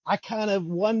 Anyways,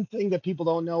 one thing that people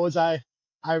don't know is I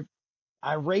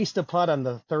raced a putt on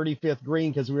the 35th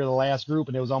green because we were the last group,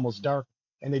 and it was almost dark,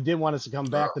 and they didn't want us to come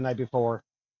back the night before.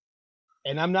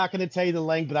 And I'm not going to tell you the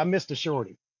length, but I missed a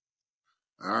shorty.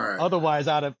 All right. Otherwise,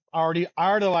 I'd have already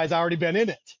been in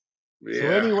it. Yeah, so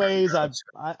anyways,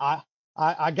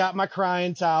 I got my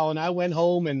crying towel and I went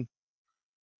home, and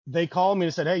they called me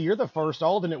and said, hey, you're the first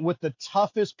alternate with the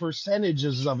toughest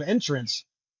percentages of entrance.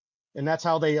 And that's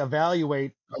how they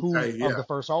evaluate who of the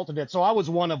first alternate. So I was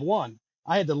one of one.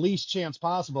 I had the least chance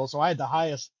possible. So I had the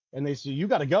highest, and they said, you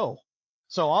got to go.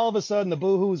 So all of a sudden the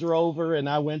boo-hoos were over, and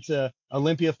I went to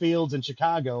Olympia Fields in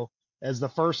Chicago as the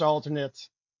first alternate.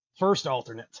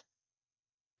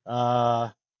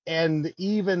 And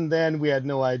even then, we had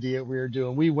no idea what we were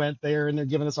doing. We went there, and they're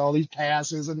giving us all these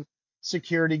passes and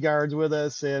security guards with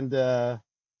us. And,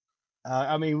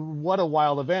 I mean, what a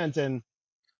wild event. And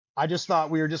I just thought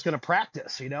we were just going to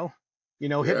practice, hit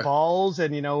balls.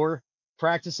 And, we're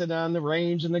practicing on the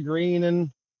range and the green and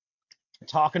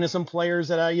talking to some players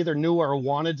that I either knew or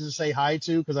wanted to say hi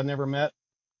to because I never met.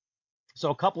 So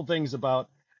a couple things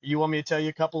you want me to tell you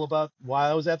a couple about why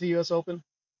I was at the U.S. Open?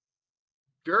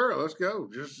 Sure, let's go.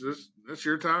 Just it's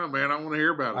your time, man. I want to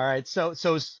hear about All it. right.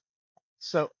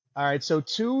 All right. So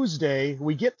Tuesday,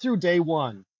 we get through day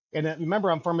one. And remember,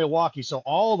 I'm from Milwaukee. So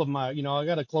all of my, I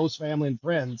got a close family and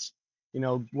friends,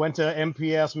 went to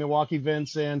MPS, Milwaukee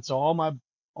Vincent. So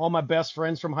all my best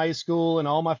friends from high school and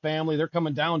all my family, they're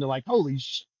coming down to like, holy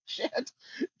shit,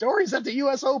 Dory's at the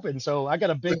U.S. Open. So I got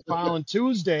a big pile. And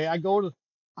Tuesday, I go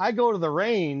to the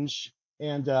range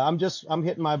and I'm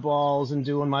hitting my balls and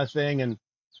doing my thing. And,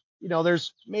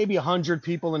 there's maybe 100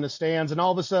 people in the stands. And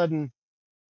all of a sudden,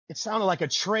 it sounded like a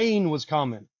train was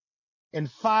coming and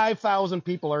 5,000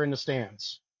 people are in the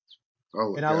stands.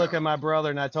 Holy And I look cow! at my brother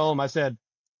and I told him, I said,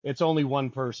 it's only one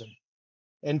person.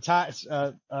 And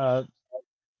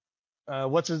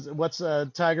what's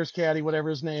Tiger's caddy, whatever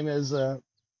his name is, Uh,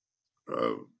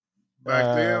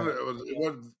 Back then, uh, was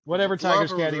it whatever Fluff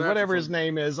Tiger's or was caddy, it after whatever his Fluff?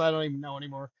 name is, I don't even know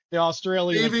anymore. The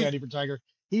Australian that Stevie, caddy for Tiger.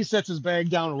 He sets his bag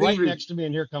down right Stevie. next to me,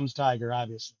 and here comes Tiger,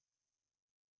 obviously.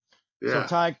 So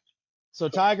Yeah.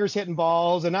 Tiger's hitting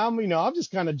balls, and I'm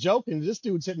just kind of joking. This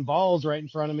dude's hitting balls right in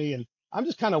front of me, and I'm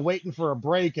just kind of waiting for a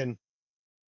break, and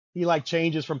he like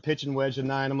changes from pitch and wedge to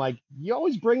nine. I'm like, you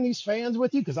always bring these fans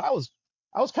with you? Because I was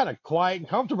kind of quiet and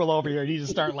comfortable over here. And he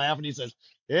just start laughing. He says,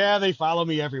 yeah, they follow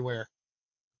me everywhere.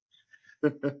 So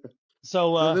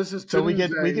So this is so we get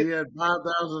we Tuesday. He get had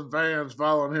 5,000 fans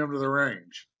following him to the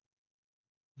range.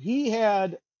 he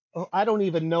had I don't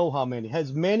even know how many,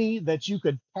 as many that you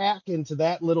could pack into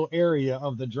that little area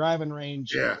of the driving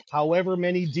range, Yeah, however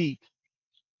many deep.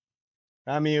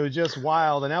 I mean, it was just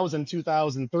wild. And that was in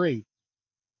 2003.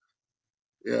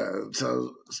 yeah.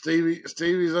 So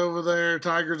Stevie's over there,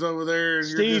 Tiger's over there, and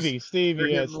Stevie, you're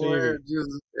yeah, hitting away.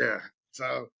 Stevie. Yeah.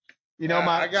 So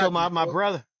My I so got you, my bro.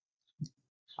 brother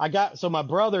my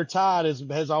brother Todd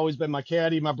has always been my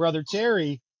caddy. My brother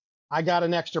Terry, I got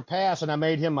an extra pass and I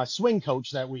made him my swing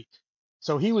coach that week.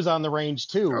 So he was on the range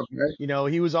too.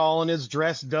 Okay. He was all in his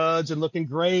dress duds and looking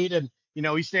great. And,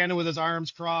 he's standing with his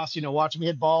arms crossed, watching me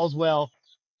hit balls. Well,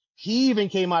 he even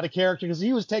came out of character because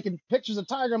he was taking pictures of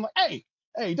Tiger. I'm like,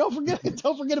 hey, don't forget,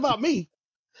 don't forget about me.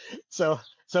 So,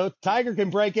 so Tiger can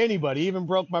break anybody. He even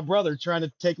broke my brother trying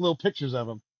to take little pictures of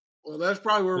him. Well, that's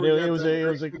probably where But we it got was that a, it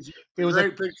great was a, picture, it the was a,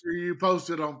 great picture you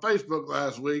posted on Facebook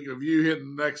last week of you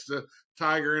hitting next to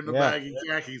Tiger in the yeah. baggy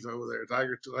khakis over there.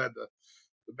 Tiger still had the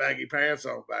baggy pants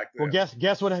on back Well, then.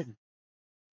 guess what?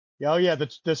 Oh yeah,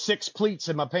 the six pleats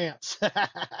in my pants.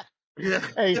 Yeah.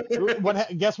 Hey,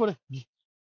 guess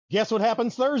what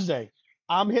happens Thursday?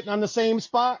 I'm hitting on the same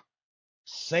spot.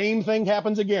 Same thing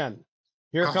happens again.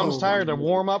 Here comes Oh my Tiger to goodness.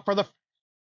 warm up for the.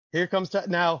 Here comes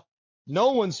now.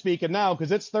 No one's speaking now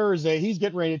because it's Thursday. He's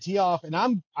getting ready to tee off, and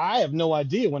I have no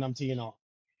idea when I'm teeing off.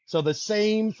 So the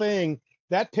same thing.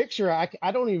 That picture,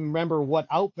 I don't even remember what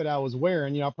outfit I was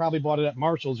wearing. I probably bought it at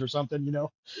Marshalls or something.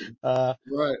 Uh,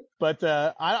 Right. but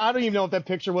I don't even know if that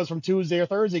picture was from Tuesday or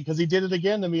Thursday because he did it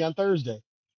again to me on Thursday.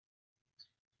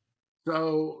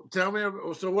 So tell me.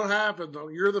 So what happened though?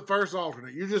 You're the first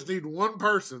alternate. You just need one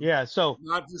person Yeah. So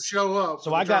not to show up for so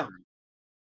the I got tournament.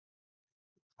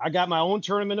 I got my own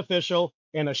tournament official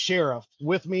and a sheriff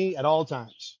with me at all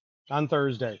times on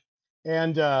Thursday.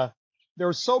 And there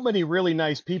were so many really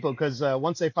nice people because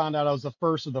once they found out I was the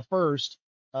first of the first,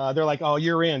 they're like, "Oh,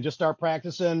 you're in. Just start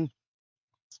practicing."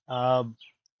 Uh,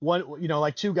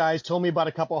 like two guys told me about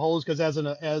a couple of holes because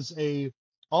as a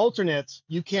alternate,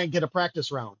 you can't get a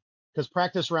practice round because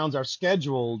practice rounds are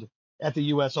scheduled at the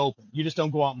U.S. Open. You just don't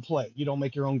go out and play. You don't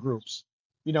make your own groups.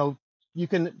 You know, you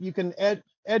can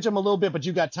edge them a little bit, but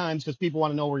you got times because people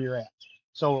want to know where you're at.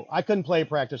 So I couldn't play a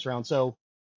practice round, so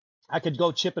I could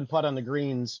go chip and putt on the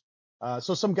greens.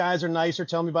 So some guys are nicer,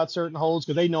 tell me about certain holes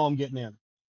because they know I'm getting in.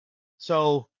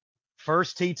 So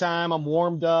first tee time, I'm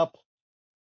warmed up.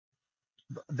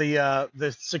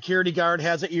 The security guard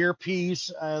has an earpiece.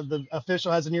 The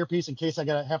official has an earpiece in case I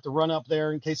have to run up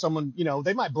there in case someone,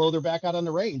 they might blow their back out on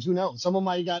the range. Who knows? Someone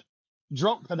might have got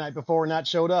drunk the night before and not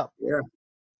showed up. Yeah.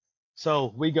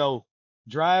 So we go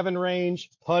driving range,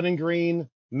 putting green,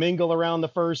 mingle around the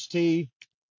first tee,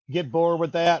 get bored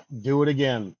with that, do it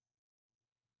again.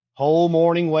 Whole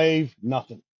morning wave,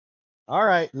 nothing. All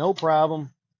right, no problem.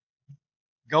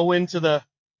 Go into the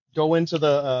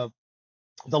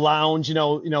lounge.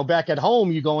 Back at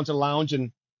home, you go into the lounge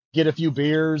and get a few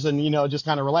beers and just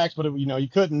kind of relax. But you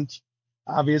couldn't,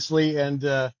 obviously. And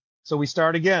so we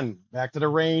start again, back to the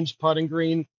range, putting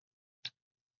green,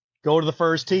 go to the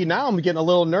first tee. Now I'm getting a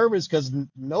little nervous because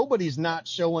nobody's not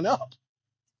showing up.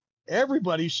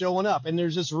 Everybody's showing up, and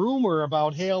there's this rumor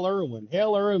about Hale Irwin.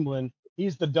 Hale Irwin,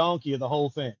 he's the donkey of the whole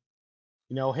thing.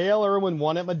 Hale Irwin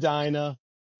won at Medina,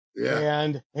 Yeah.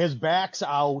 and his back's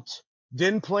out.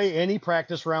 Didn't play any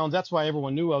practice rounds. That's why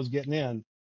everyone knew I was getting in.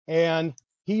 And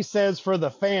he says for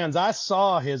the fans, I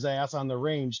saw his ass on the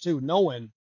range too,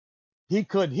 knowing he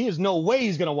is no way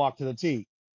he's going to walk to the tee.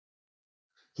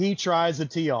 He tries the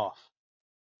tee off.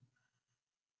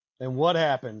 And what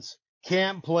happens?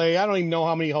 Can't play. I don't even know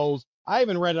how many holes. I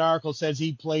even read an article that says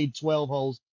he played 12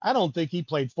 holes. I don't think he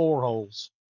played 4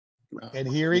 holes. And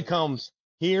here he comes.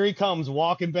 Here he comes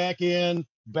walking back in,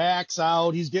 backs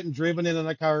out. He's getting driven in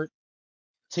a cart,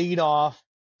 teed off.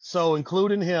 So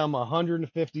including him,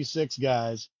 156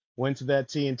 guys went to that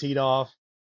tee and teed off.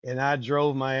 And I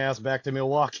drove my ass back to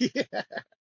Milwaukee.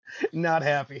 Not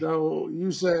happy. So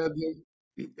you said that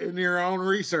in your own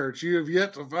research, you have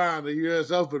yet to find a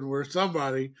U.S. Open where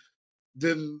somebody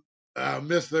didn't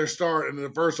miss their start and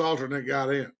the first alternate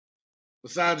got in,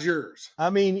 besides yours. I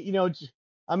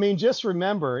mean, just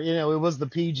remember, it was the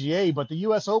PGA, but the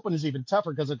U.S. Open is even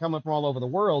tougher because they're coming from all over the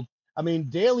world. I mean,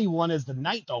 Daly won as the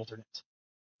 9th alternate.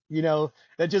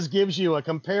 That just gives you a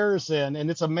comparison,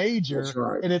 and it's a major, That's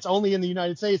right. and it's only in the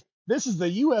United States. This is the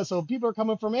U.S., so people are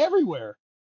coming from everywhere.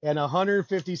 And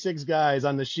 156 guys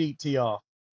on the sheet tee off.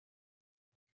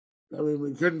 I mean,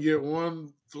 we couldn't get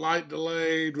one flight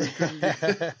delayed. We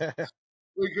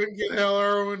couldn't get Hal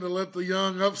Irwin to let the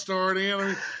young upstart in. I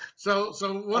mean, so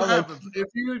what happens if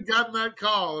you had gotten that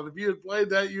call and if you had played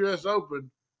that U.S.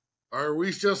 Open? Are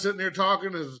we still sitting here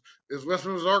talking? Is West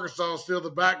Memphis, Arkansas still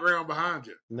the background behind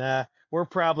you? Nah, we're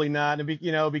probably not. And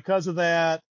because of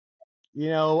that,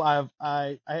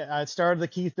 I started the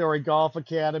Keith Dory Golf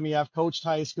Academy. I've coached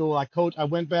high school. I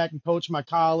went back and coached my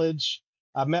college.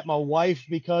 I met my wife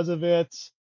because of it.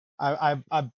 I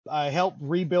helped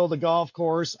rebuild a golf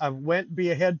course. I went to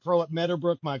be a head pro at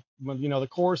Meadowbrook. The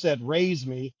course that raised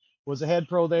me was a head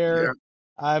pro there. Yeah.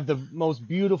 I have the most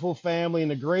beautiful family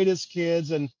and the greatest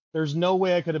kids, and there's no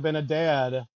way I could have been a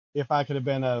dad if I could have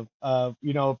been a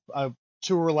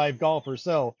tour life golfer.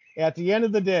 So at the end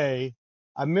of the day,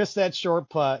 I missed that short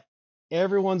putt.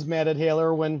 Everyone's mad at Hale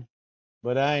Irwin,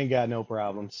 but I ain't got no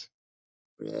problems.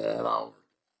 Yeah, it all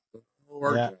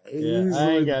works. Yeah,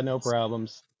 I ain't got no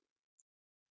problems.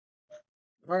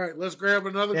 All right, let's grab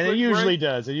another quick And it usually break.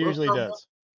 does. It usually does.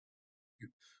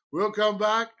 We'll come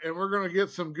back, and we're going to get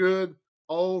some good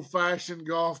old-fashioned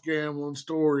golf gambling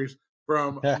stories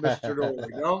from Mr. Dory.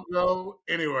 Don't go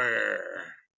anywhere.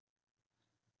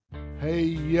 Hey,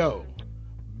 yo,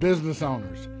 business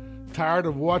owners. Tired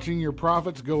of watching your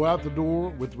profits go out the door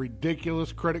with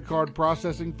ridiculous credit card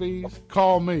processing fees?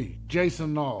 Call me,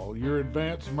 Jason Nall, your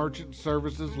Advanced Merchant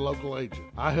Services local agent.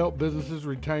 I help businesses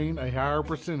retain a higher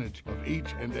percentage of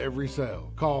each and every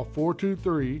sale. Call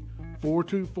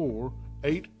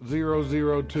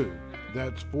 423-424-8002.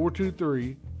 That's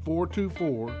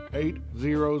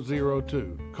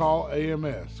 423-424-8002. Call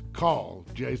AMS. Call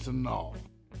Jason Nall.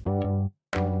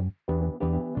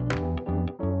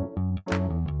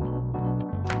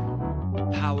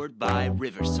 Powered by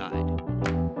Riverside.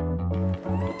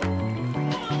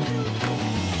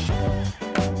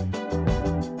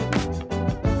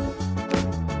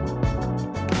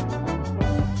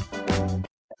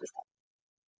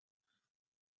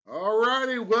 All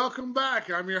righty, welcome back.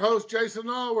 I'm your host, Jason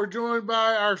Nall. We're joined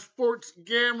by our sports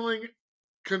gambling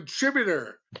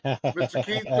contributor, Mr.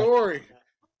 Keith Dory.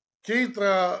 Keith,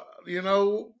 when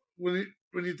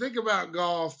you think about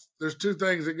golf, there's 2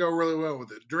 things that go really well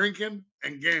with it: drinking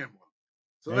and gambling.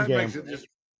 So that makes it just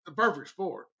the perfect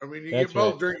sport. I mean, you get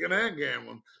both drinking and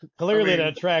gambling. Clearly, it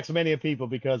attracts many people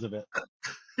because of it.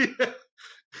 Yeah,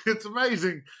 it's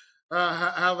amazing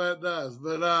how that does.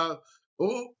 But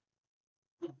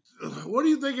what do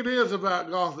you think it is about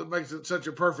golf that makes it such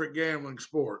a perfect gambling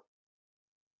sport?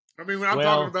 I mean, I'm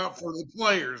talking about for the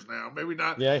players now. Maybe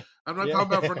not. Yeah. I'm not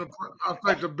talking about from the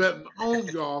aspect of betting on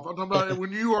golf. I'm talking about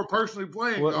when you are personally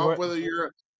playing golf, whether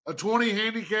you're a 20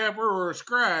 handicapper or a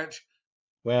scratch.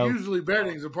 Usually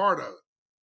betting's a part of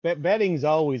it. Betting's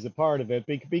always a part of it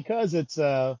because it's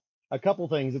a couple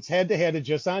things. It's head-to-head. It's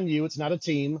just on you. It's not a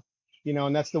team.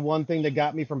 And that's the one thing that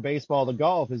got me from baseball to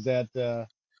golf is that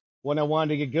when I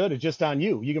wanted to get good, it's just on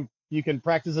you. You can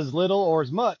practice as little or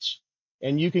as much,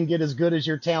 and you can get as good as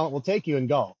your talent will take you in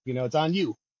golf. It's on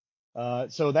you.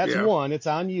 So that's one. It's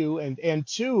on you. And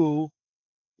 2,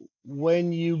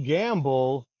 when you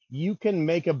gamble, you can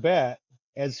make a bet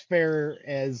as fair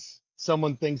as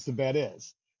someone thinks the bet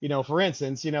is. For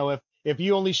instance, if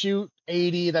you only shoot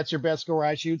 80, that's your best score.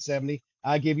 I shoot 70.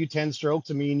 I give you 10 strokes.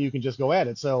 I mean, you can just go at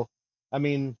it. So, I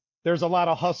mean, there's a lot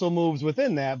of hustle moves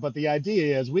within that, but the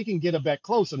idea is we can get a bet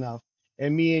close enough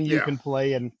and me and you can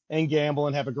play and gamble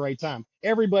and have a great time.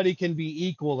 Everybody can be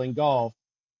equal in golf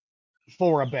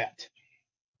for a bet.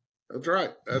 That's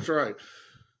right. That's right.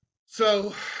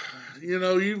 So,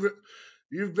 you've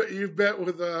bet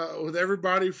with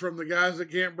everybody from the guys that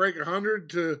can't break 100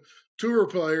 to tour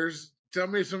players. Tell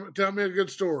me a good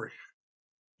story.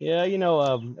 Yeah,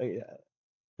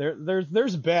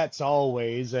 there's bets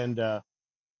always, and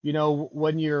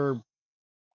when you're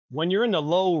in the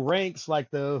low ranks like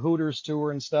the Hooters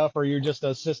tour and stuff, or you're just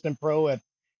an assistant pro at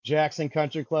Jackson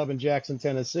Country Club in Jackson,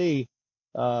 Tennessee,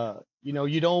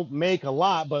 you don't make a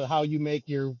lot, but how you make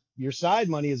your side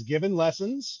money is giving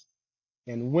lessons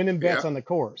and winning Yeah, bets on the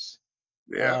course.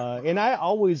 yeah, And I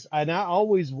always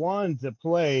wanted to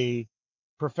play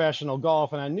professional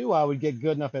golf, and I knew I would get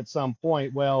good enough at some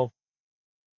point. Well,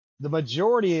 the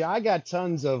majority, I got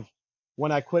tons of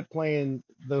when I quit playing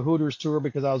the Hooters tour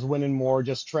because I was winning more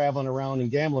just traveling around in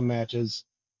gambling matches.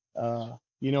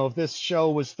 If this show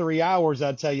was 3 hours,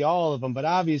 I'd tell you all of them, but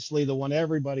obviously the one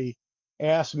everybody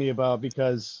asked me about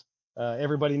because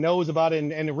everybody knows about it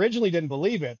and originally didn't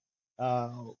believe it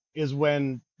is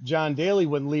when John Daly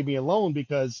wouldn't leave me alone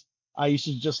because I used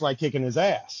to just like kicking his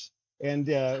ass. And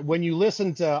when you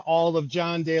listen to all of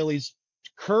John Daly's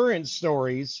current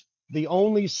stories, the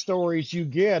only stories you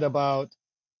get about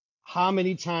how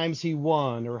many times he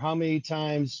won or how many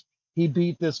times he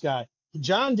beat this guy.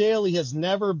 John Daly has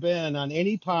never been on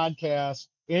any podcast,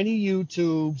 any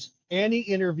YouTubes, any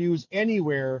interviews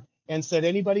anywhere and said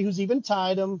anybody who's even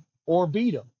tied him or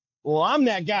beat him. Well, I'm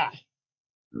that guy.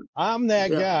 I'm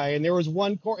that yeah. guy. And there was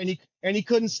one court and he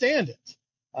couldn't stand it.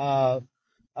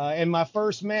 In my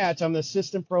first match, I'm the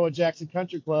assistant pro at Jackson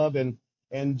Country Club, and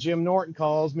Jim Norton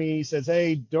calls me. He says,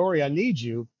 "Hey, Dory, I need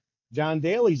you. John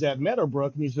Daly's at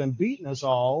Meadowbrook, and he's been beating us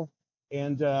all,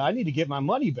 and I need to get my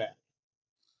money back."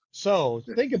 So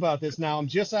think about this now. I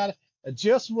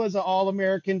just was an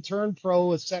All-American, turned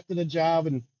pro, accepted a job,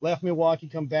 and left Milwaukee,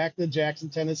 come back to Jackson,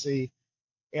 Tennessee,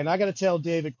 and I got to tell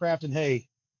David Crafton, "Hey,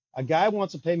 a guy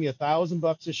wants to pay me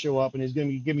 $1,000 to show up, and he's going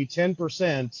to give me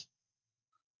 10%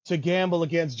 to gamble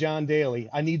against John Daly.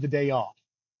 I need the day off."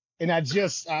 And I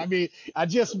just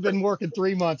been working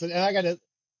 3 months and I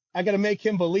gotta make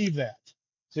him believe that.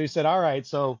 So he said, all right.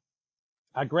 So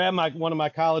I grabbed one of my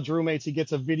college roommates. He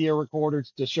gets a video recorder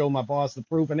to show my boss the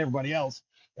proof and everybody else.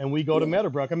 And we go to Yeah.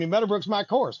 Meadowbrook. I mean, Meadowbrook's my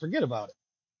course. Forget about it.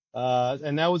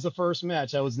 And that was the first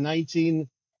match. That was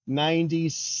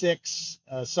 1996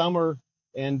 summer,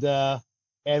 and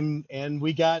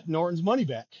we got Norton's money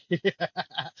back, and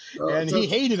he So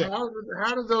hated it. how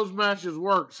did those matches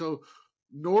work? So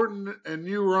Norton and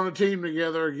you were on a team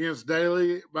together against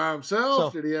Daly by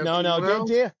himself. So Did he have no, someone else?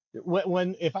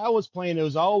 when if I was playing, it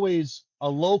was always a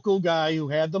local guy who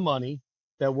had the money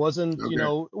that Okay. wasn't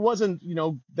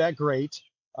that great.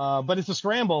 But it's a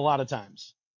scramble a lot of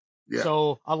times. Yeah.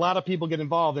 So a lot of people get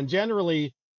involved, and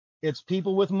generally, it's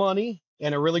people with money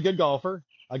and a really good golfer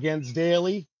against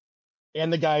Daly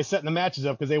and the guys setting the matches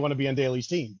up because they want to be on Daly's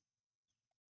team.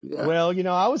 Yeah. Well,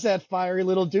 I was that fiery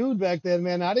little dude back then,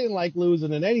 man. I didn't like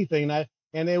losing in anything,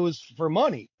 and it was for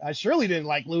money. I surely didn't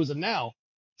like losing now.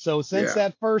 So since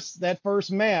Yeah. that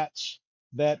first match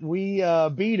that we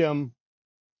beat him,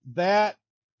 that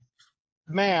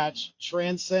match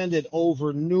transcended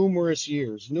over numerous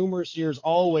years,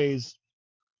 always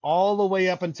all the way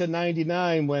up until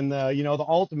 '99 when the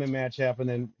ultimate match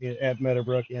happened at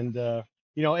Meadowbrook, and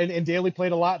Daly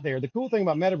played a lot there. The cool thing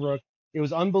about Meadowbrook, it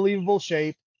was unbelievable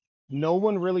shape. No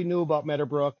one really knew about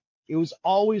Meadowbrook. It was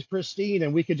always pristine,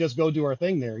 and we could just go do our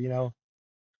thing there. Yeah.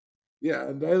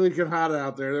 And Daly can hide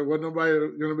out there. There wasn't nobody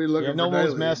going to be Yeah, looking for no one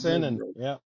was Daly. messing, and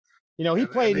yeah, he And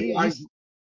played. he liked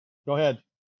Go ahead.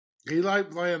 he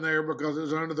liked playing there because it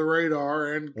was under the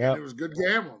radar and Yeah, it was good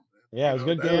gambling. yeah, it was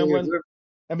good Daly is gambling.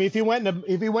 I mean, if he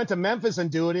went to Memphis and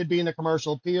do it, it'd be in the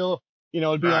commercial appeal.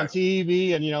 It'd be on right.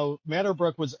 TV, and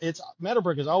Meadowbrook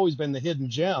has always been the hidden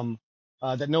gem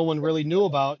that no one really knew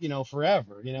about,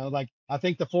 forever. Like I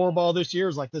think the four ball this year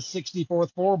is like the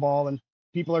 64th four ball, and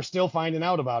people are still finding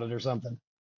out about it or something.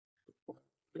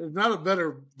 There's not a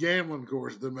better gambling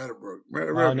course than Meadowbrook. Oh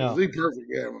Meadowbrook is no, the perfect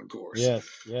gambling course. yes,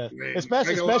 yes, I mean,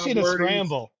 especially make a lot especially of in a birdies.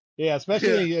 scramble. Yeah, Yeah.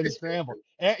 especially in a scramble.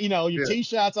 Your Yeah. tee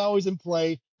shots always in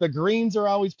play. The greens are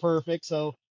always perfect,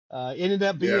 so it ended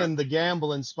up Yeah. being the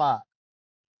gambling spot.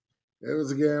 It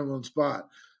was a gambling spot.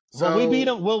 Well, we beat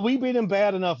So him. Well, we beat him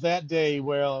bad enough that day.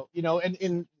 Well,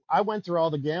 and I went through all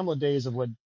the gambling days of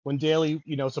when Daly,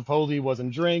 supposedly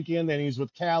wasn't drinking. Then he was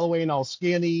with Callaway and all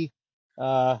skinny,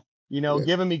 yeah,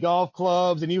 giving me golf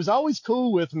clubs, and he was always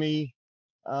cool with me,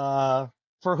 for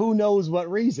who knows what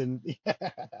reason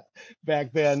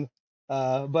back then.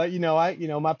 But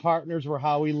my partners were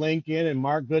Howie Lincoln and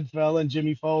Mark Goodfellow and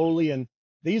Jimmy Foley, and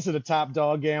these are the top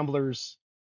dog gamblers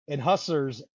and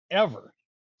hustlers ever.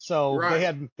 So they right.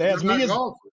 had they And had they're me not as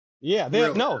golfers. Yeah,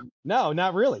 really. no,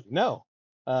 not really, no.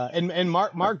 And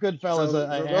Mark Goodfellow's So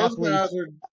an those athlete. guys are,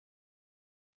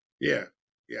 yeah,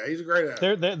 yeah, he's a great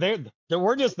They're athlete. they're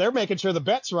they're, they're making sure the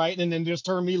bet's right and then just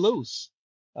turn me loose.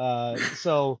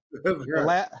 So That's the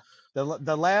right. la-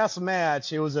 the last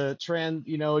match, it was a trend,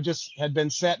 it just had been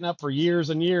setting up for years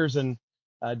and years, and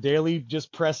Daly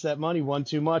just pressed that money one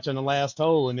too much on the last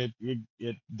hole, and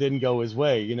it didn't go his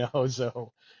way.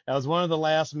 So that was one of the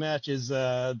last matches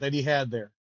that he had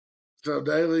there. So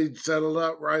Daly settled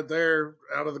up right there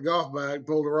out of the golf bag,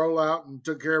 pulled a roll out, and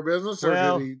took care of business, or did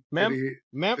Well, he? Did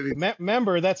he?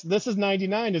 remember this is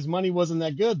 '99. His money wasn't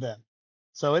that good then,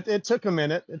 so it took a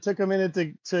minute. It took a minute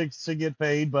to get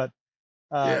paid, but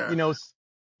Yeah,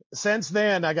 since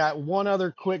then, I got one other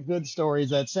quick good story.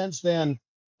 Is that since then,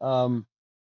 um,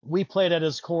 we played at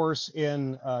his course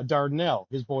in Dardanelle,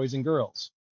 his boys and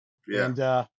girls, yeah,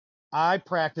 and I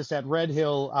practiced at Red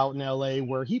Hill out in LA,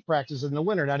 where he practiced in the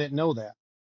winter, and I didn't know that.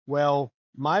 Well,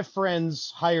 my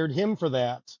friends hired him for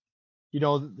that.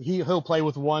 He'll play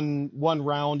with one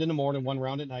round in the morning, one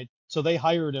round at night. So they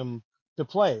hired him to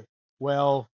play.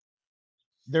 Well,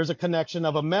 there's a connection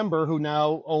of a member who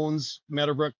now owns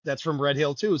Meadowbrook that's from Red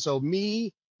Hill too. So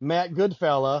me, Matt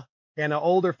Goodfella, and an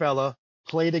older fella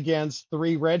played against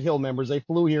 3 Red Hill members. They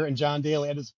flew here, and John Daly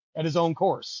at his own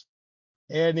course.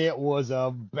 And it was a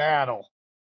battle.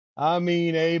 I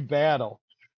mean, a battle.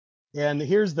 And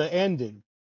here's the ending.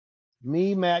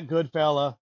 Me, Matt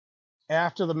Goodfella,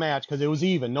 after the match, because it was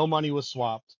even, no money was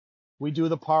swapped. We do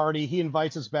the party. He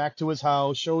invites us back to his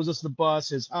house, shows us the bus,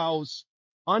 his house.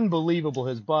 Unbelievable,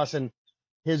 his bus. And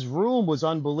his room was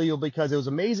unbelievable because it was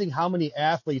amazing how many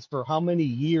athletes for how many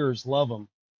years love him.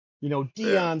 yeah.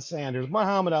 Deion Sanders,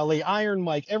 Muhammad Ali, Iron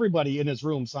Mike, everybody in his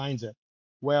room signs it.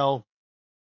 Well,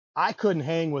 I couldn't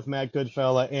hang with Matt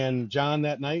Goodfella and John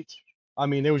that night. I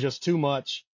mean, it was just too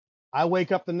much. I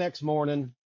wake up the next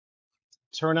morning,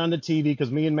 turn on the TV because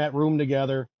me and Matt room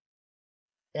together.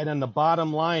 And on the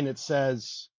bottom line, it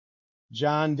says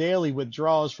John Daly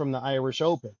withdraws from the Irish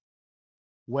Open.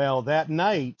 Well, that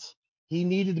night, he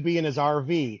needed to be in his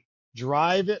RV,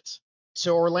 drive it to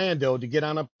Orlando to get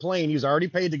on a plane. He was already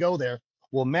paid to go there.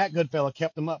 Well, Matt Goodfella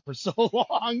kept him up for so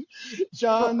long.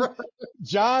 John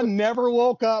John never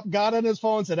woke up, got on his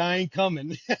phone, and said, "I ain't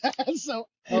coming." so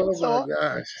Oh my so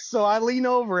gosh. so I lean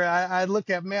over, I look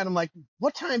at Matt, I'm like,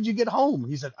 "What time did you get home?"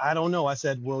 He said, "I don't know." I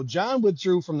said, "Well, John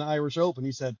withdrew from the Irish Open."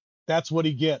 He said, "That's what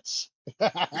he gets."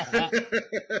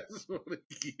 That's what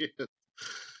he is.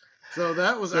 So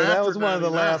that was So that after was one of the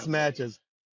last '99. matches.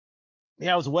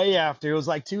 Yeah, it was way after. It was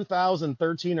like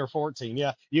 2013 or 14.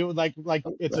 Yeah, like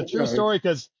it's a true Okay. story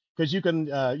because you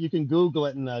can Google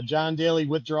it, and John Daly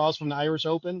withdraws from the Irish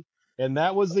Open, and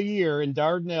that was the year in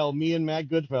Dardanelle. Me and Matt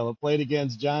Goodfellow played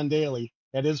against John Daly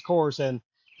at his course, and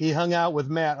he hung out with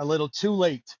Matt a little too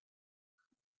late.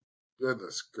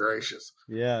 Goodness gracious.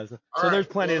 Yeah, All so right. there's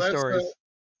plenty Well, of stories.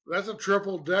 that's a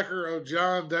triple decker of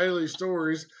John Daly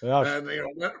stories, Yeah, and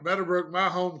Meadowbrook, my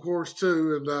home course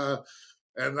too,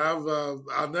 and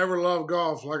I never loved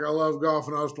golf like I loved golf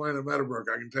when I was playing at Meadowbrook.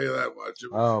 I can tell you that much.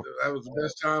 oh, That was the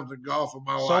best times in golf of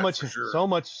my so life much, for sure, so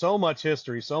much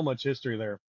history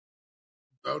there.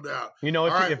 no doubt. All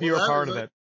If right. if Well, you were part of it.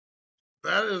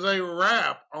 that is a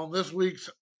wrap on this week's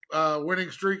Winning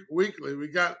Streak Weekly. We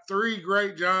got 3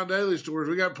 great John Daly stories.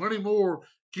 We got plenty more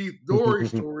Keith Dory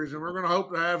stories, and we're going to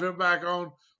hope to have him back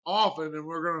on often, and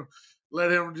we're going to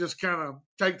let him just kind of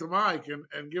take the mic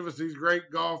and give us these great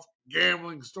golf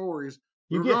gambling stories.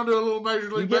 We you were get going to do a little Major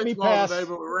you League get me Baseball today, past.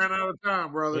 but we ran out of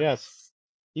time, brother. Yes.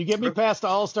 You get me past the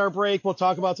All-Star break, we'll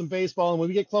talk about some baseball, and when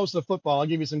we get close to the football, I'll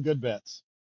give you some good bets,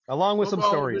 along with some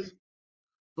Football will be stories.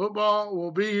 football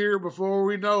will be here before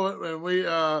we know it, and we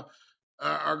are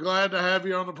glad to have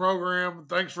you on the program.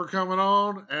 Thanks for coming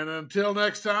on. And until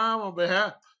next time, on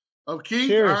behalf of Keith,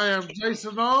 I Cheers. am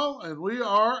Jason Nall, and we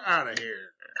are out of here.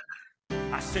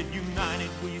 I said, united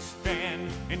we stand,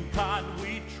 in God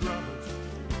we trust.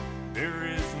 There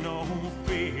is no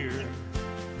fear.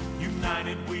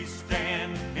 United we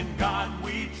stand, in God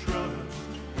we trust.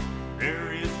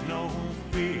 There is no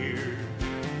fear.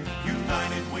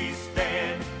 United